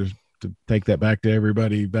work though to take that back to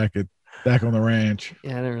everybody back on the ranch.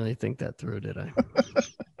 Yeah, I didn't really think that through, did I?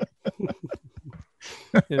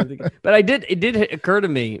 But it did occur to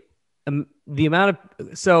me the amount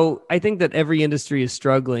of, so I think that every industry is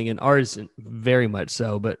struggling, and ours very much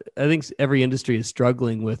so, but I think every industry is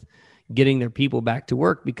struggling with getting their people back to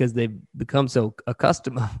work because they've become so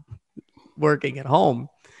accustomed to working at home.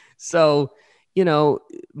 So,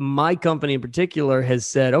 my company in particular has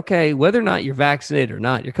said, okay, whether or not you're vaccinated or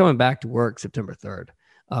not, you're coming back to work September 3rd.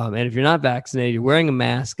 And if you're not vaccinated, you're wearing a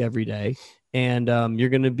mask every day, and you're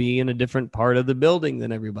going to be in a different part of the building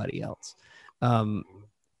than everybody else.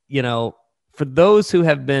 For those who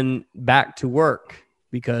have been back to work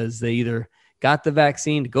because they either got the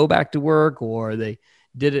vaccine to go back to work or they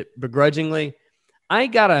did it begrudgingly, I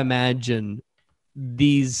got to imagine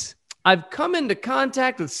I've come into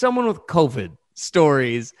contact with someone with COVID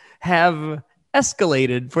stories have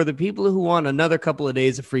escalated for the people who want another couple of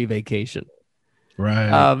days of free vacation.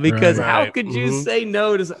 Right. Because right. how could you say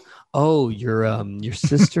no to, your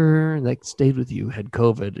sister that stayed with you had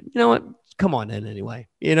COVID. You know what? Come on in anyway.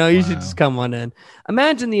 You should just come on in.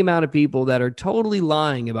 Imagine the amount of people that are totally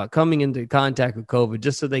lying about coming into contact with COVID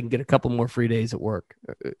just so they can get a couple more free days at work.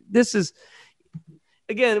 This is,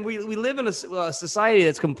 again, we live in a society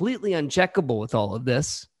that's completely uncheckable with all of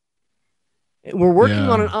this. We're working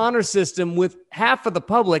on an honor system with half of the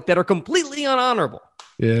public that are completely unhonorable.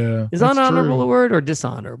 Yeah. Is unhonorable a word or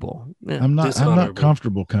dishonorable? Yeah. I'm not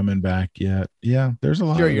comfortable coming back yet. Yeah. There's a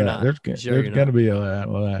lot of that. There's going to be a lot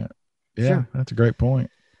of that. Yeah. Sure. That's a great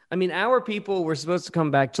point. I mean, our people were supposed to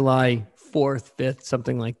come back July 4th, 5th,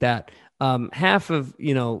 something like that. Half of,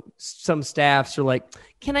 some staffs are like,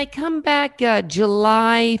 can I come back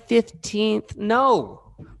July 15th? No.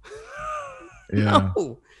 Yeah.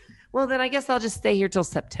 No. Well, then I guess I'll just stay here till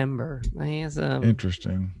September.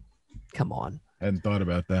 Interesting. Come on. Hadn't thought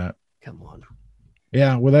about that. Come on.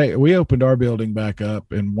 Yeah. Well, we opened our building back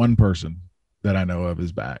up, and one person that I know of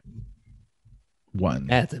is back. One.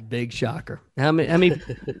 That's a big shocker. How many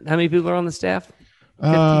people are on the staff?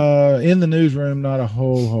 50? In the newsroom, not a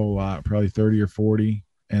whole lot, probably 30 or 40.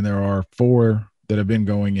 And there are 4 that have been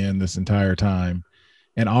going in this entire time.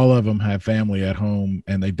 And all of them have family at home,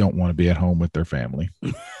 and they don't want to be at home with their family.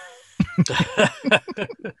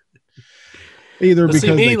 Either because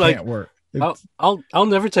they can't work. I'll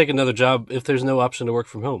never take another job if there's no option to work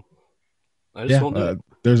from home. I just won't do it.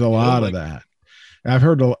 There's a lot of that. I've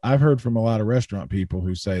heard from a lot of restaurant people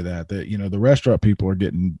who say that the restaurant people are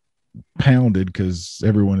getting pounded because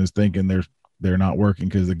everyone is thinking they're not working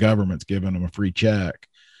because the government's giving them a free check.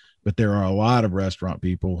 But there are a lot of restaurant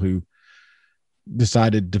people who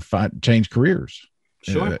decided to change careers.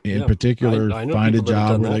 Sure. In particular, I know find a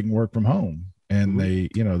job where that. they can work from home, and they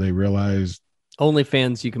realize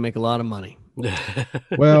OnlyFans, you can make a lot of money.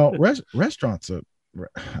 Well, restaurants.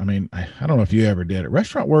 I mean, I don't know if you ever did it.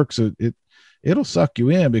 Restaurant works. It'll suck you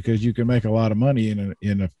in because you can make a lot of money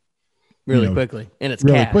in a really quickly, and it's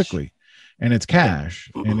really cash. quickly, and it's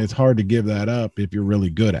cash, and it's hard to give that up if you're really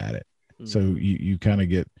good at it. So you kind of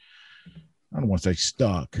get, I don't want to say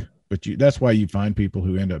stuck, but that's why you find people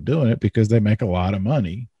who end up doing it because they make a lot of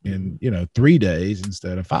money in 3 days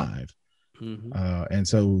instead of 5. Mm-hmm. And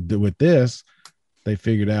so with this, they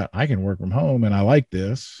figured out I can work from home and I like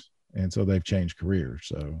this, and so they've changed careers.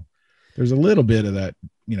 So there's a little bit of that,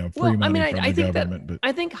 free money from the government. But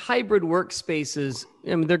I think hybrid workspaces,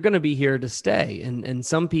 they're going to be here to stay, and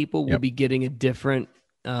some people will be getting a different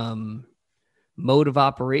mode of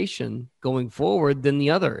operation going forward than the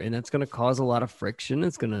other, and that's going to cause a lot of friction.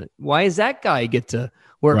 Why does that guy get to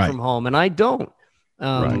work from home and I don't?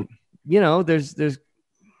 But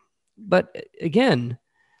again,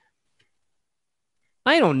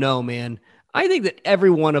 I don't know, man. I think that every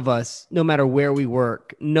one of us, no matter where we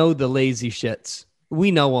work, know the lazy shits. We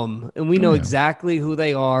know them, and we know exactly who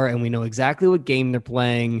they are, and we know exactly what game they're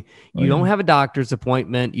playing. You don't have a doctor's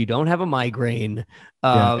appointment. You don't have a migraine.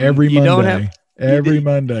 Every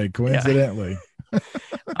Monday, coincidentally.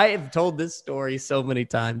 I have told this story so many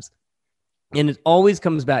times, and it always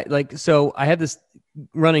comes back. Like, so I have this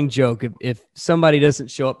running joke: if somebody doesn't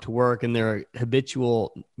show up to work and they're a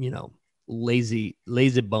habitual, lazy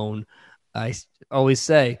bone, I always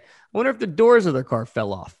say, I wonder if the doors of their car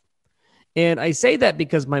fell off. And I say that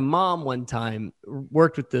because my mom one time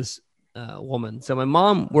worked with this woman. So my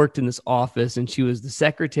mom worked in this office, and she was the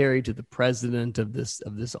secretary to the president of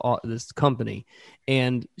this company.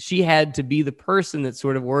 And she had to be the person that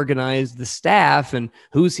sort of organized the staff and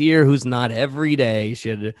who's here, who's not every day.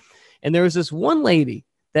 And there was this one lady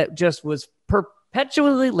that just was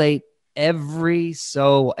perpetually late every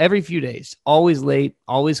few days, always late,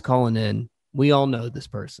 always calling in. We all know this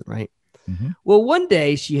person, right? Mm-hmm. Well, one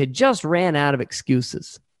day she had just ran out of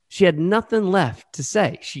excuses. She had nothing left to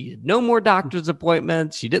say. She had no more doctor's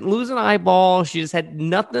appointments. She didn't lose an eyeball. She just had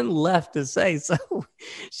nothing left to say. So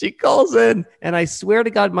she calls in, and I swear to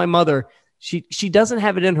God, my mother, she doesn't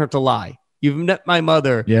have it in her to lie. You've met my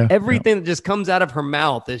mother. Yeah. Everything that just comes out of her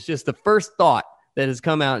mouth is just the first thought that has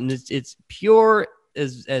come out, and it's pure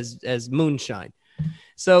as moonshine.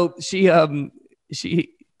 So she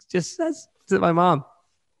just says to my mom,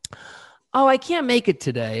 "Oh, I can't make it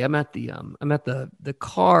today. I'm at the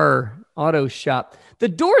car auto shop. The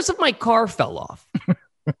doors of my car fell off."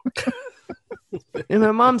 And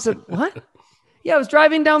my mom said, "What?" "Yeah, I was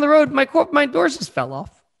driving down the road. My doors just fell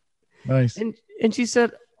off." Nice. And she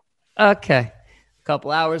said, "Okay." A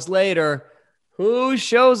couple hours later, who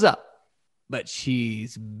shows up? But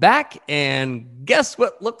she's back, and guess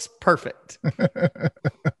what looks perfect?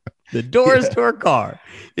 The doors to her car.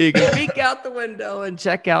 You can peek out the window and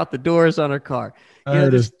check out the doors on her car. Go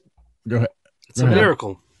ahead. It's a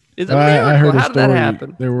miracle. It's a miracle. I heard How a did that story.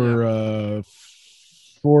 happen? There were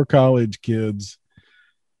 4 college kids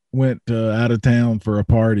went out of town for a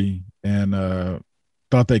party and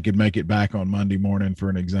thought they could make it back on Monday morning for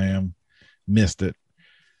an exam. Missed it.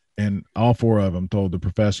 And all 4 of them told the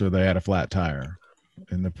professor they had a flat tire.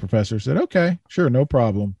 And the professor said, "Okay, sure, no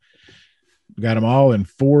problem." Got them all in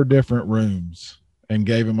 4 different rooms and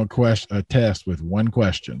gave them a test with one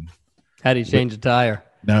question. How do you change a tire?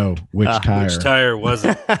 No, which tire? Which tire was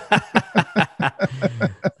it?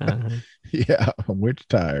 Yeah, which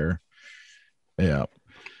tire? Yeah.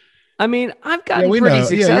 I mean, I've gotten we pretty know. Yeah,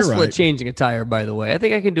 you're successful right. at changing a tire, by the way. I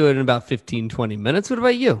think I can do it in about 15, 20 minutes. What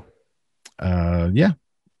about you? Yeah.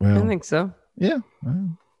 Well, I think so. yeah.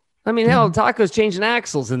 Well, I mean, hell, Taco's changing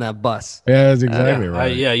axles in that bus. yeah, that's exactly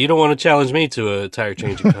right. Yeah, you don't want to challenge me to a tire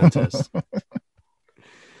changing contest.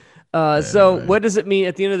 So what does it mean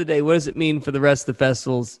at the end of the day? What does it mean for the rest of the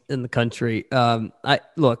festivals in the country? I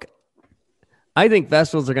think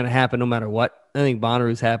festivals are going to happen no matter what. I think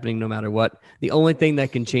Bonnaroo is happening no matter what. The only thing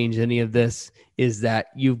that can change any of this is that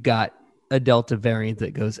you've got a Delta variant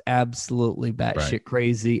that goes absolutely batshit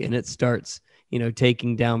crazy, and it starts,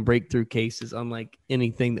 taking down breakthrough cases unlike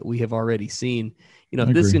anything that we have already seen.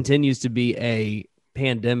 If this continues to be a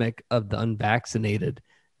pandemic of the unvaccinated,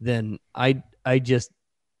 then I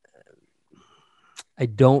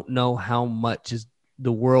don't know how much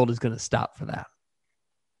the world is going to stop for that.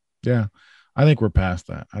 Yeah. I think we're past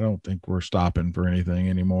that. I don't think we're stopping for anything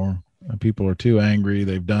anymore. People are too angry.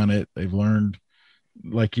 They've done it. They've learned,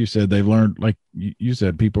 like you said, like you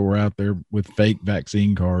said, people were out there with fake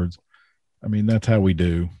vaccine cards. I mean, that's how we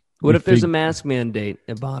do. What if there's a mask mandate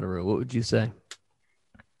at Bonnaroo? What would you say?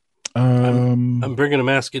 I'm bringing a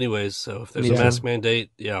mask anyways, so if there's a mask mandate,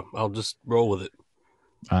 yeah, I'll just roll with it.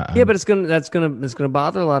 But it's gonna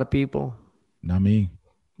bother a lot of people. Not me.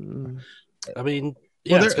 I mean,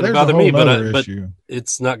 yeah, it's going to there's bother a me, whole but nother issue.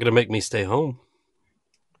 it's not going to make me stay home.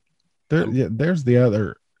 There's the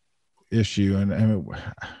other issue, and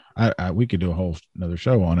we could do a whole another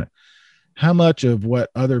show on it. How much of what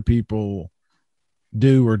other people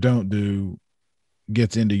do or don't do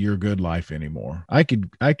gets into your good life anymore? I could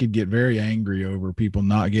get very angry over people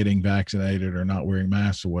not getting vaccinated or not wearing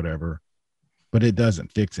masks or whatever, but it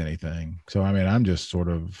doesn't fix anything. So I mean, I'm just sort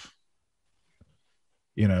of,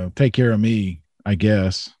 take care of me, I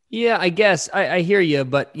guess. Yeah, I guess I hear you,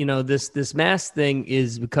 but this mask thing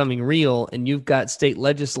is becoming real, and you've got state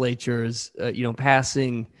legislatures,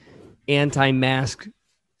 passing anti-mask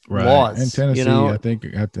laws. In Tennessee, I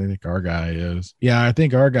think our guy is. Yeah, I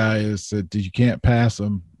think our guy is that you can't pass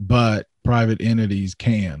them, but private entities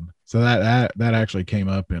can. So that actually came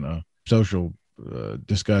up in a social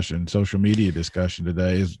media discussion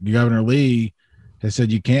today. Is Governor Lee has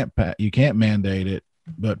said you can't mandate it,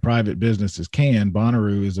 but private businesses can.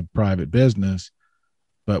 Bonnaroo is a private business,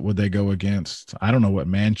 but would they go against? I don't know what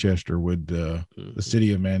Manchester would, the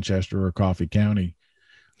city of Manchester or Coffee County.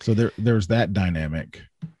 So there's that dynamic.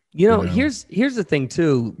 You know, You know? here's the thing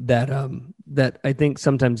too that that I think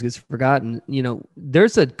sometimes gets forgotten. You know,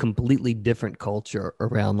 there's a completely different culture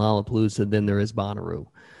around Lollapalooza than there is Bonnaroo.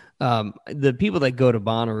 The people that go to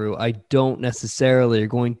Bonnaroo, I don't necessarily are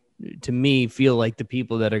going to me feel like the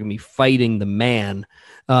people that are going to be fighting the man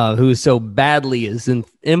who so badly is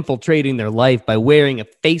infiltrating their life by wearing a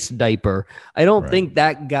face diaper. I don't Right. think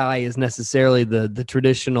that guy is necessarily the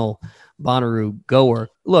traditional Bonnaroo goer.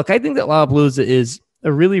 Look, I think that Lollapalooza is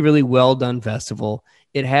a really, really well done festival.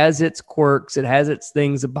 It has its quirks, it has its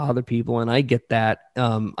things that bother people, and I get that.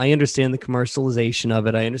 I understand the commercialization of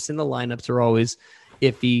it. I understand the lineups are always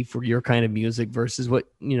iffy for your kind of music versus what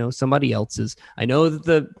somebody else's. I know that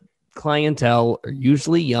the clientele are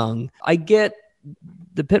usually young. I get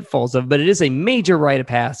the pitfalls of it, but it is a major rite of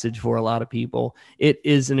passage for a lot of people. It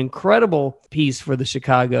is an incredible piece for the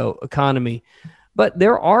Chicago economy. But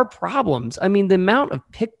there are problems. I mean, the amount of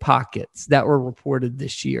pickpockets that were reported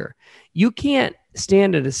this year, you can't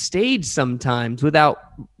stand at a stage sometimes without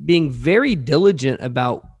being very diligent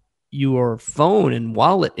about your phone and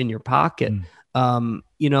wallet in your pocket.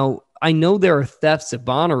 I know there are thefts at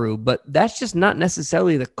Bonnaroo, but that's just not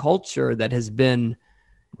necessarily the culture that has been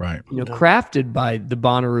Right. crafted by the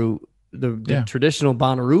Bonnaroo, the traditional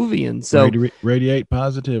Bonnaroovian. So Radiate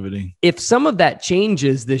positivity. if some of that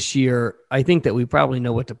changes this year, I think that we probably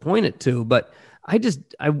know what to point it to. But I just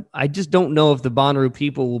don't know if the Bonnaroo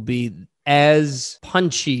people will be as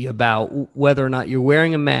punchy about whether or not you're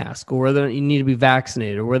wearing a mask or whether or not you need to be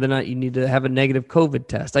vaccinated or whether or not you need to have a negative COVID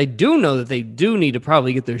test. I do know that they do need to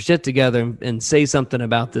probably get their shit together and say something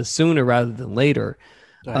about this sooner rather than later.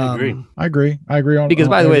 I agree. I agree on Because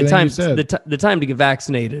by the way, the the time to get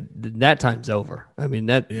vaccinated, that time's over. I mean,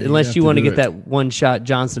 that Yeah, you unless have you to want to do get it. that one shot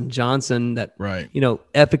Johnson, that right.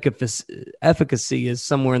 efficacy is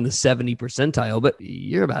somewhere in the 70 percentile, but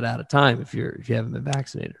you're about out of time if you haven't been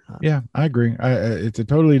vaccinated or not. Yeah, I agree. It's a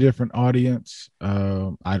totally different audience.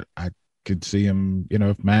 I could see them.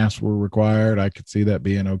 If masks were required, I could see that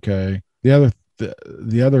being okay.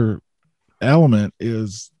 The other element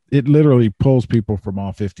is it literally pulls people from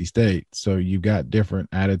all 50 states. So you've got different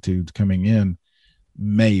attitudes coming in.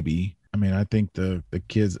 Maybe. I mean, I think the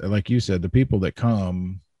kids, like you said, the people that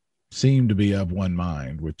come seem to be of one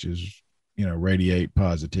mind, which is, radiate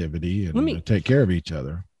positivity and take care of each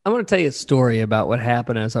other. I'm going to tell you a story about what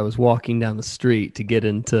happened as I was walking down the street to get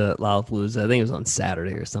into Lollapalooza. I think it was on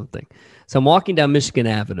Saturday or something. So I'm walking down Michigan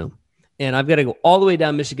Avenue, and I've got to go all the way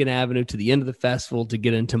down Michigan Avenue to the end of the festival to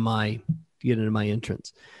get into my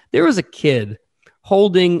entrance. There was a kid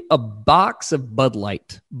holding a box of Bud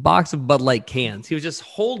Light cans. He was just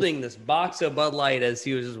holding this box of Bud Light as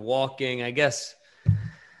he was just walking. I guess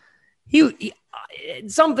he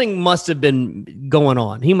something must have been going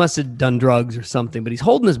on. He must have done drugs or something, but he's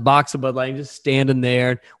holding this box of Bud Light and just standing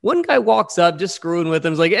there. One guy walks up, just screwing with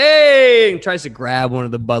him. He's like, hey, and tries to grab one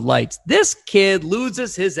of the Bud Lights. This kid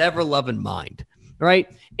loses his ever-loving mind, right?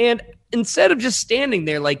 And instead of just standing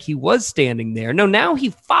there like he was standing there, no, now he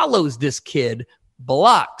follows this kid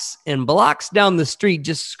blocks down the street,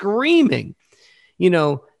 just screaming,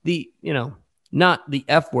 not the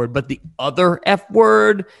F word, but the other F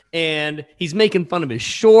word. And he's making fun of his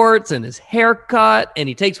shorts and his haircut. And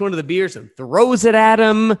he takes one of the beers and throws it at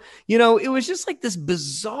him. It was just like this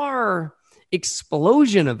bizarre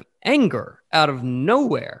explosion of anger out of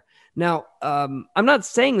nowhere. Now, I'm not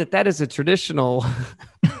saying that is a traditional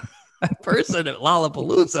person at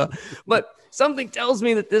Lollapalooza, but something tells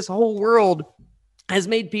me that this whole world has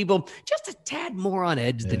made people just a tad more on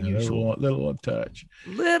edge than usual. Little touch.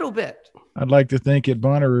 Little bit. I'd like to think at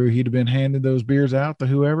Bonnaroo he'd have been handing those beers out to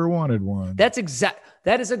whoever wanted one. That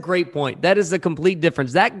is a great point. That is the complete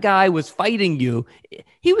difference. That guy was fighting you.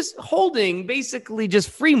 He was holding basically just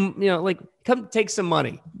free, like come take some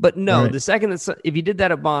money. But no, Right. The second if you did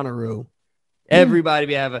that at Bonnaroo, everybody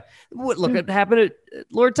would have look at happened at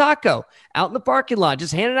Lord Taco out in the parking lot,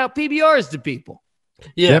 just handing out PBRs to people.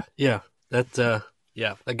 Yeah, Yep. yeah.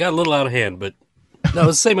 That got a little out of hand, but that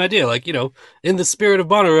was the same idea. Like, in the spirit of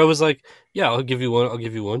Bonnaroo, I was like, yeah, I'll give you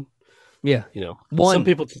one. Yeah. Some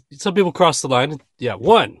people cross the line. Yeah,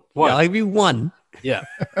 one. Yeah, I'll give you one. Yeah.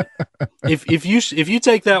 if you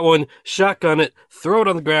take that one, shotgun it, throw it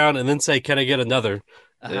on the ground, and then say, "Can I get another?"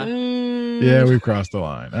 Yeah, we crossed the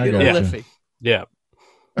line. I Get a got little you. iffy. Yeah.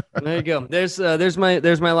 There you go. There's my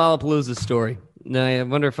Lollapalooza story. Now I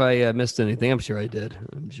wonder if I missed anything. I'm sure I did.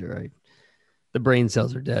 The brain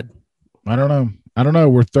cells are dead. I don't know.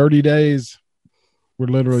 We're 30 days. We're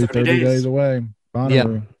literally 30 days away.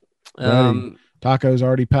 Bonnaroo. Ready. Taco's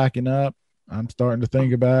already packing up. I'm starting to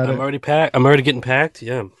think about it. I'm already getting packed.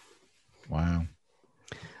 Yeah. Wow.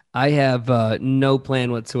 I have no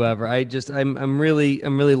plan whatsoever. I'm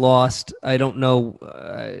really lost. I don't know.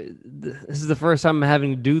 This is the first time I'm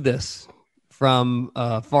having to do this from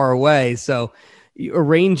far away. So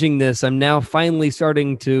arranging this, I'm now finally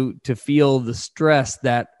starting to feel the stress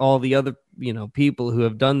that all the other people who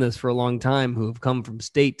have done this for a long time, who have come from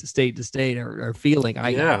state to state to state, are feeling.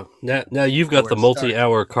 Now you've got the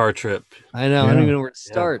multi-hour car trip. I know. I don't even know where to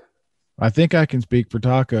start. I think I can speak for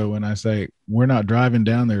Taco when I say we're not driving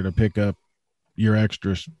down there to pick up your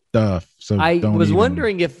extra stuff. So I was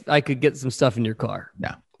wondering if I could get some stuff in your car.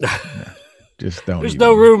 No. Just don't. There's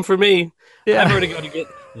no room for me. Yeah. I've already got to get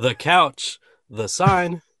the couch, the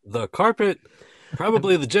sign, the carpet,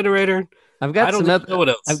 probably the generator. I've got I don't know what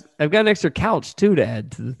else. I've got an extra couch too to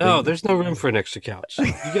add to the thing. No, there's no room for an extra couch.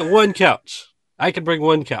 You get one couch. I can bring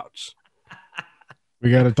one couch. We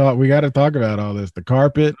got to talk. We got to talk about all this. The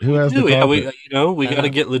carpet. Who has the carpet? Yeah, we got to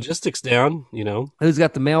get logistics down. Who's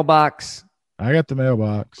got the mailbox? I got the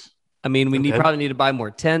mailbox. I mean, probably need to buy more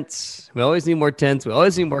tents. We always need more tents. We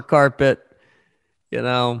always need more carpet.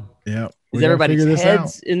 Yeah. Is everybody's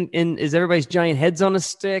heads is everybody's giant heads on a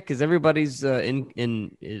stick? Is everybody's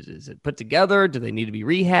is it put together? Do they need to be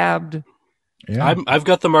rehabbed? Yeah. I've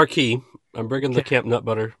got the marquee. I'm bringing the Camp Nut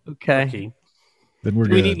Butter. Okay. Marquee. Then we're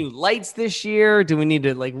do we need new lights this year? Do we need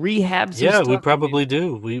to rehab some stuff? We probably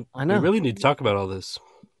do. We really need to talk about all this.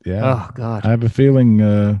 Yeah. Oh God. I have a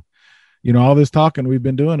feeling all this talking we've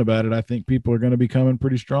been doing about it, I think people are going to be coming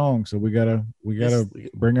pretty strong. So we gotta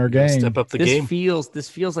bring our game. Step up the game. This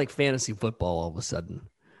feels like fantasy football all of a sudden.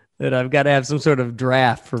 That I've got to have some sort of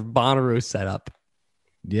draft for Bonnaroo set up.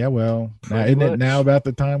 Yeah, well, isn't it now about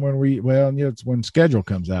the time when it's when schedule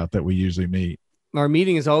comes out that we usually meet. Our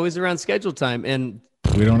meeting is always around schedule time, and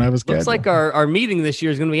we don't have a schedule. Looks like our meeting this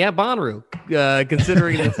year is going to be at Bonnaroo,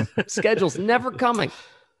 considering the schedule's never coming.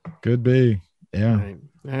 Could be, yeah.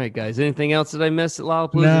 All right, guys. Anything else that I missed at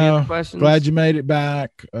Lollapalooza? No, Any other questions? Glad you made it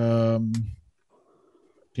back. Can't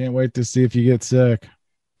wait to see if you get sick.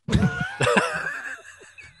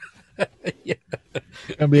 Yeah.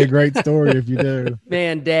 It's gonna be a great story if you do.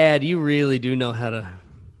 Man, Dad, you really do know how to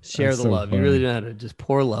share That's the so love. funny. You really know how to just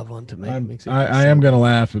pour love onto me. I am gonna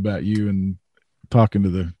laugh about you and talking to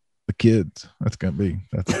the kids. That's gonna be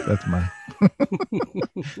that's my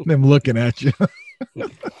them looking at you.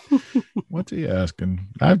 What's he asking?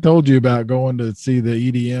 I've told you about going to see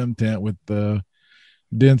the EDM tent with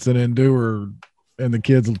Denson and Dewar, and the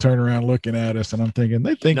kids will turn around looking at us, and I'm thinking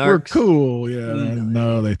they think we're cool. Yeah,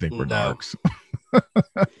 no, they think we're narcs.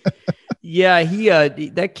 Yeah,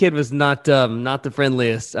 that kid was not the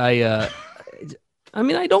friendliest. I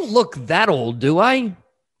mean, I don't look that old, do I?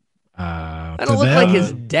 I don't look like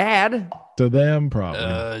his dad. To them,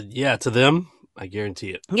 probably. Yeah, to them, I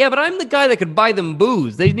guarantee it. Yeah, but I'm the guy that could buy them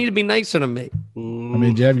booze. They need to be nicer to me. I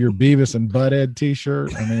mean, do you have your Beavis and Butthead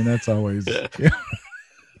T-shirt? I mean, that's always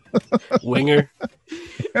Winger.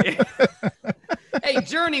 Hey,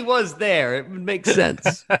 Journey was there. It would make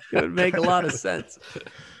sense. It would make a lot of sense.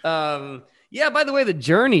 Yeah. By the way, the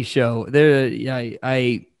Journey show.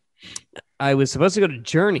 I was supposed to go to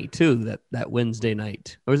Journey too that Wednesday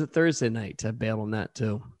night, or was it Thursday night? I bailed on that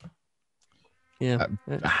too. Yeah,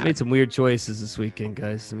 I made some weird choices this weekend,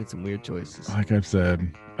 guys. I made some weird choices. Like I've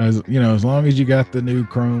said, as long as you got the new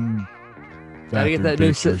Chrome. Gotta get that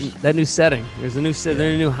new setting. There's a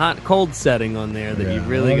new hot cold setting on there that you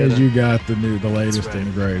really got. You got the latest and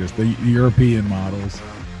the greatest, the European models.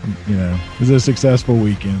 It was a successful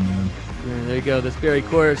weekend. Man. Yeah, there you go. This Barry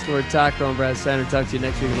Corris, Lord Taco, and Brad Steiner. Talk to you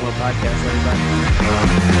next week on the podcast,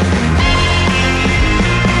 everybody.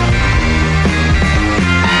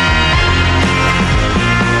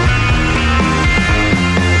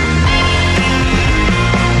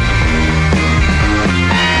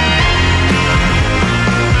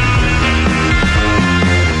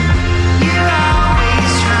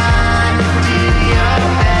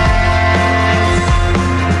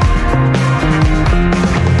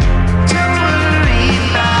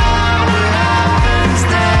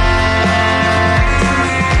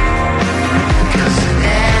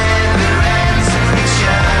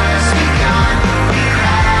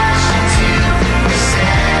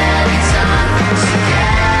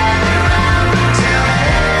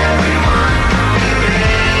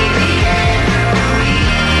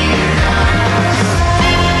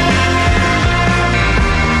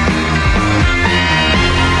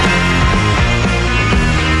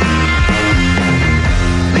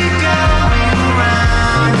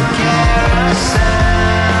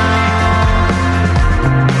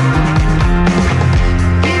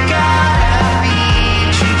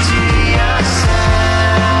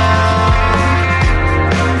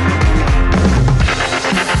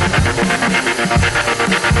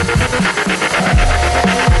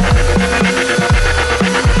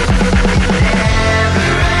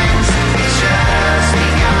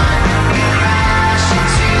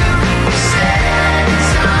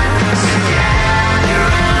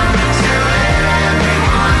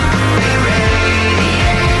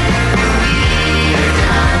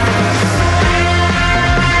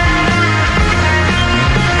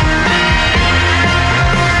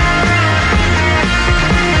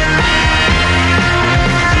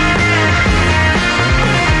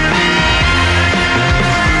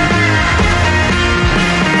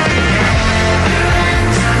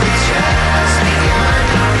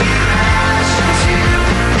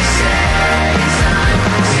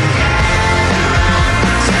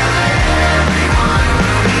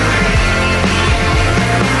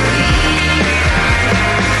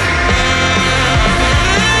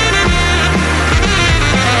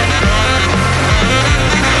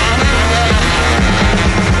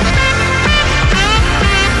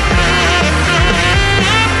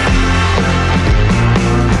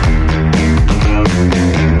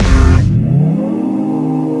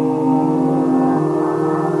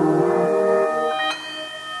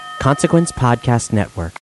 Consequence Podcast Network.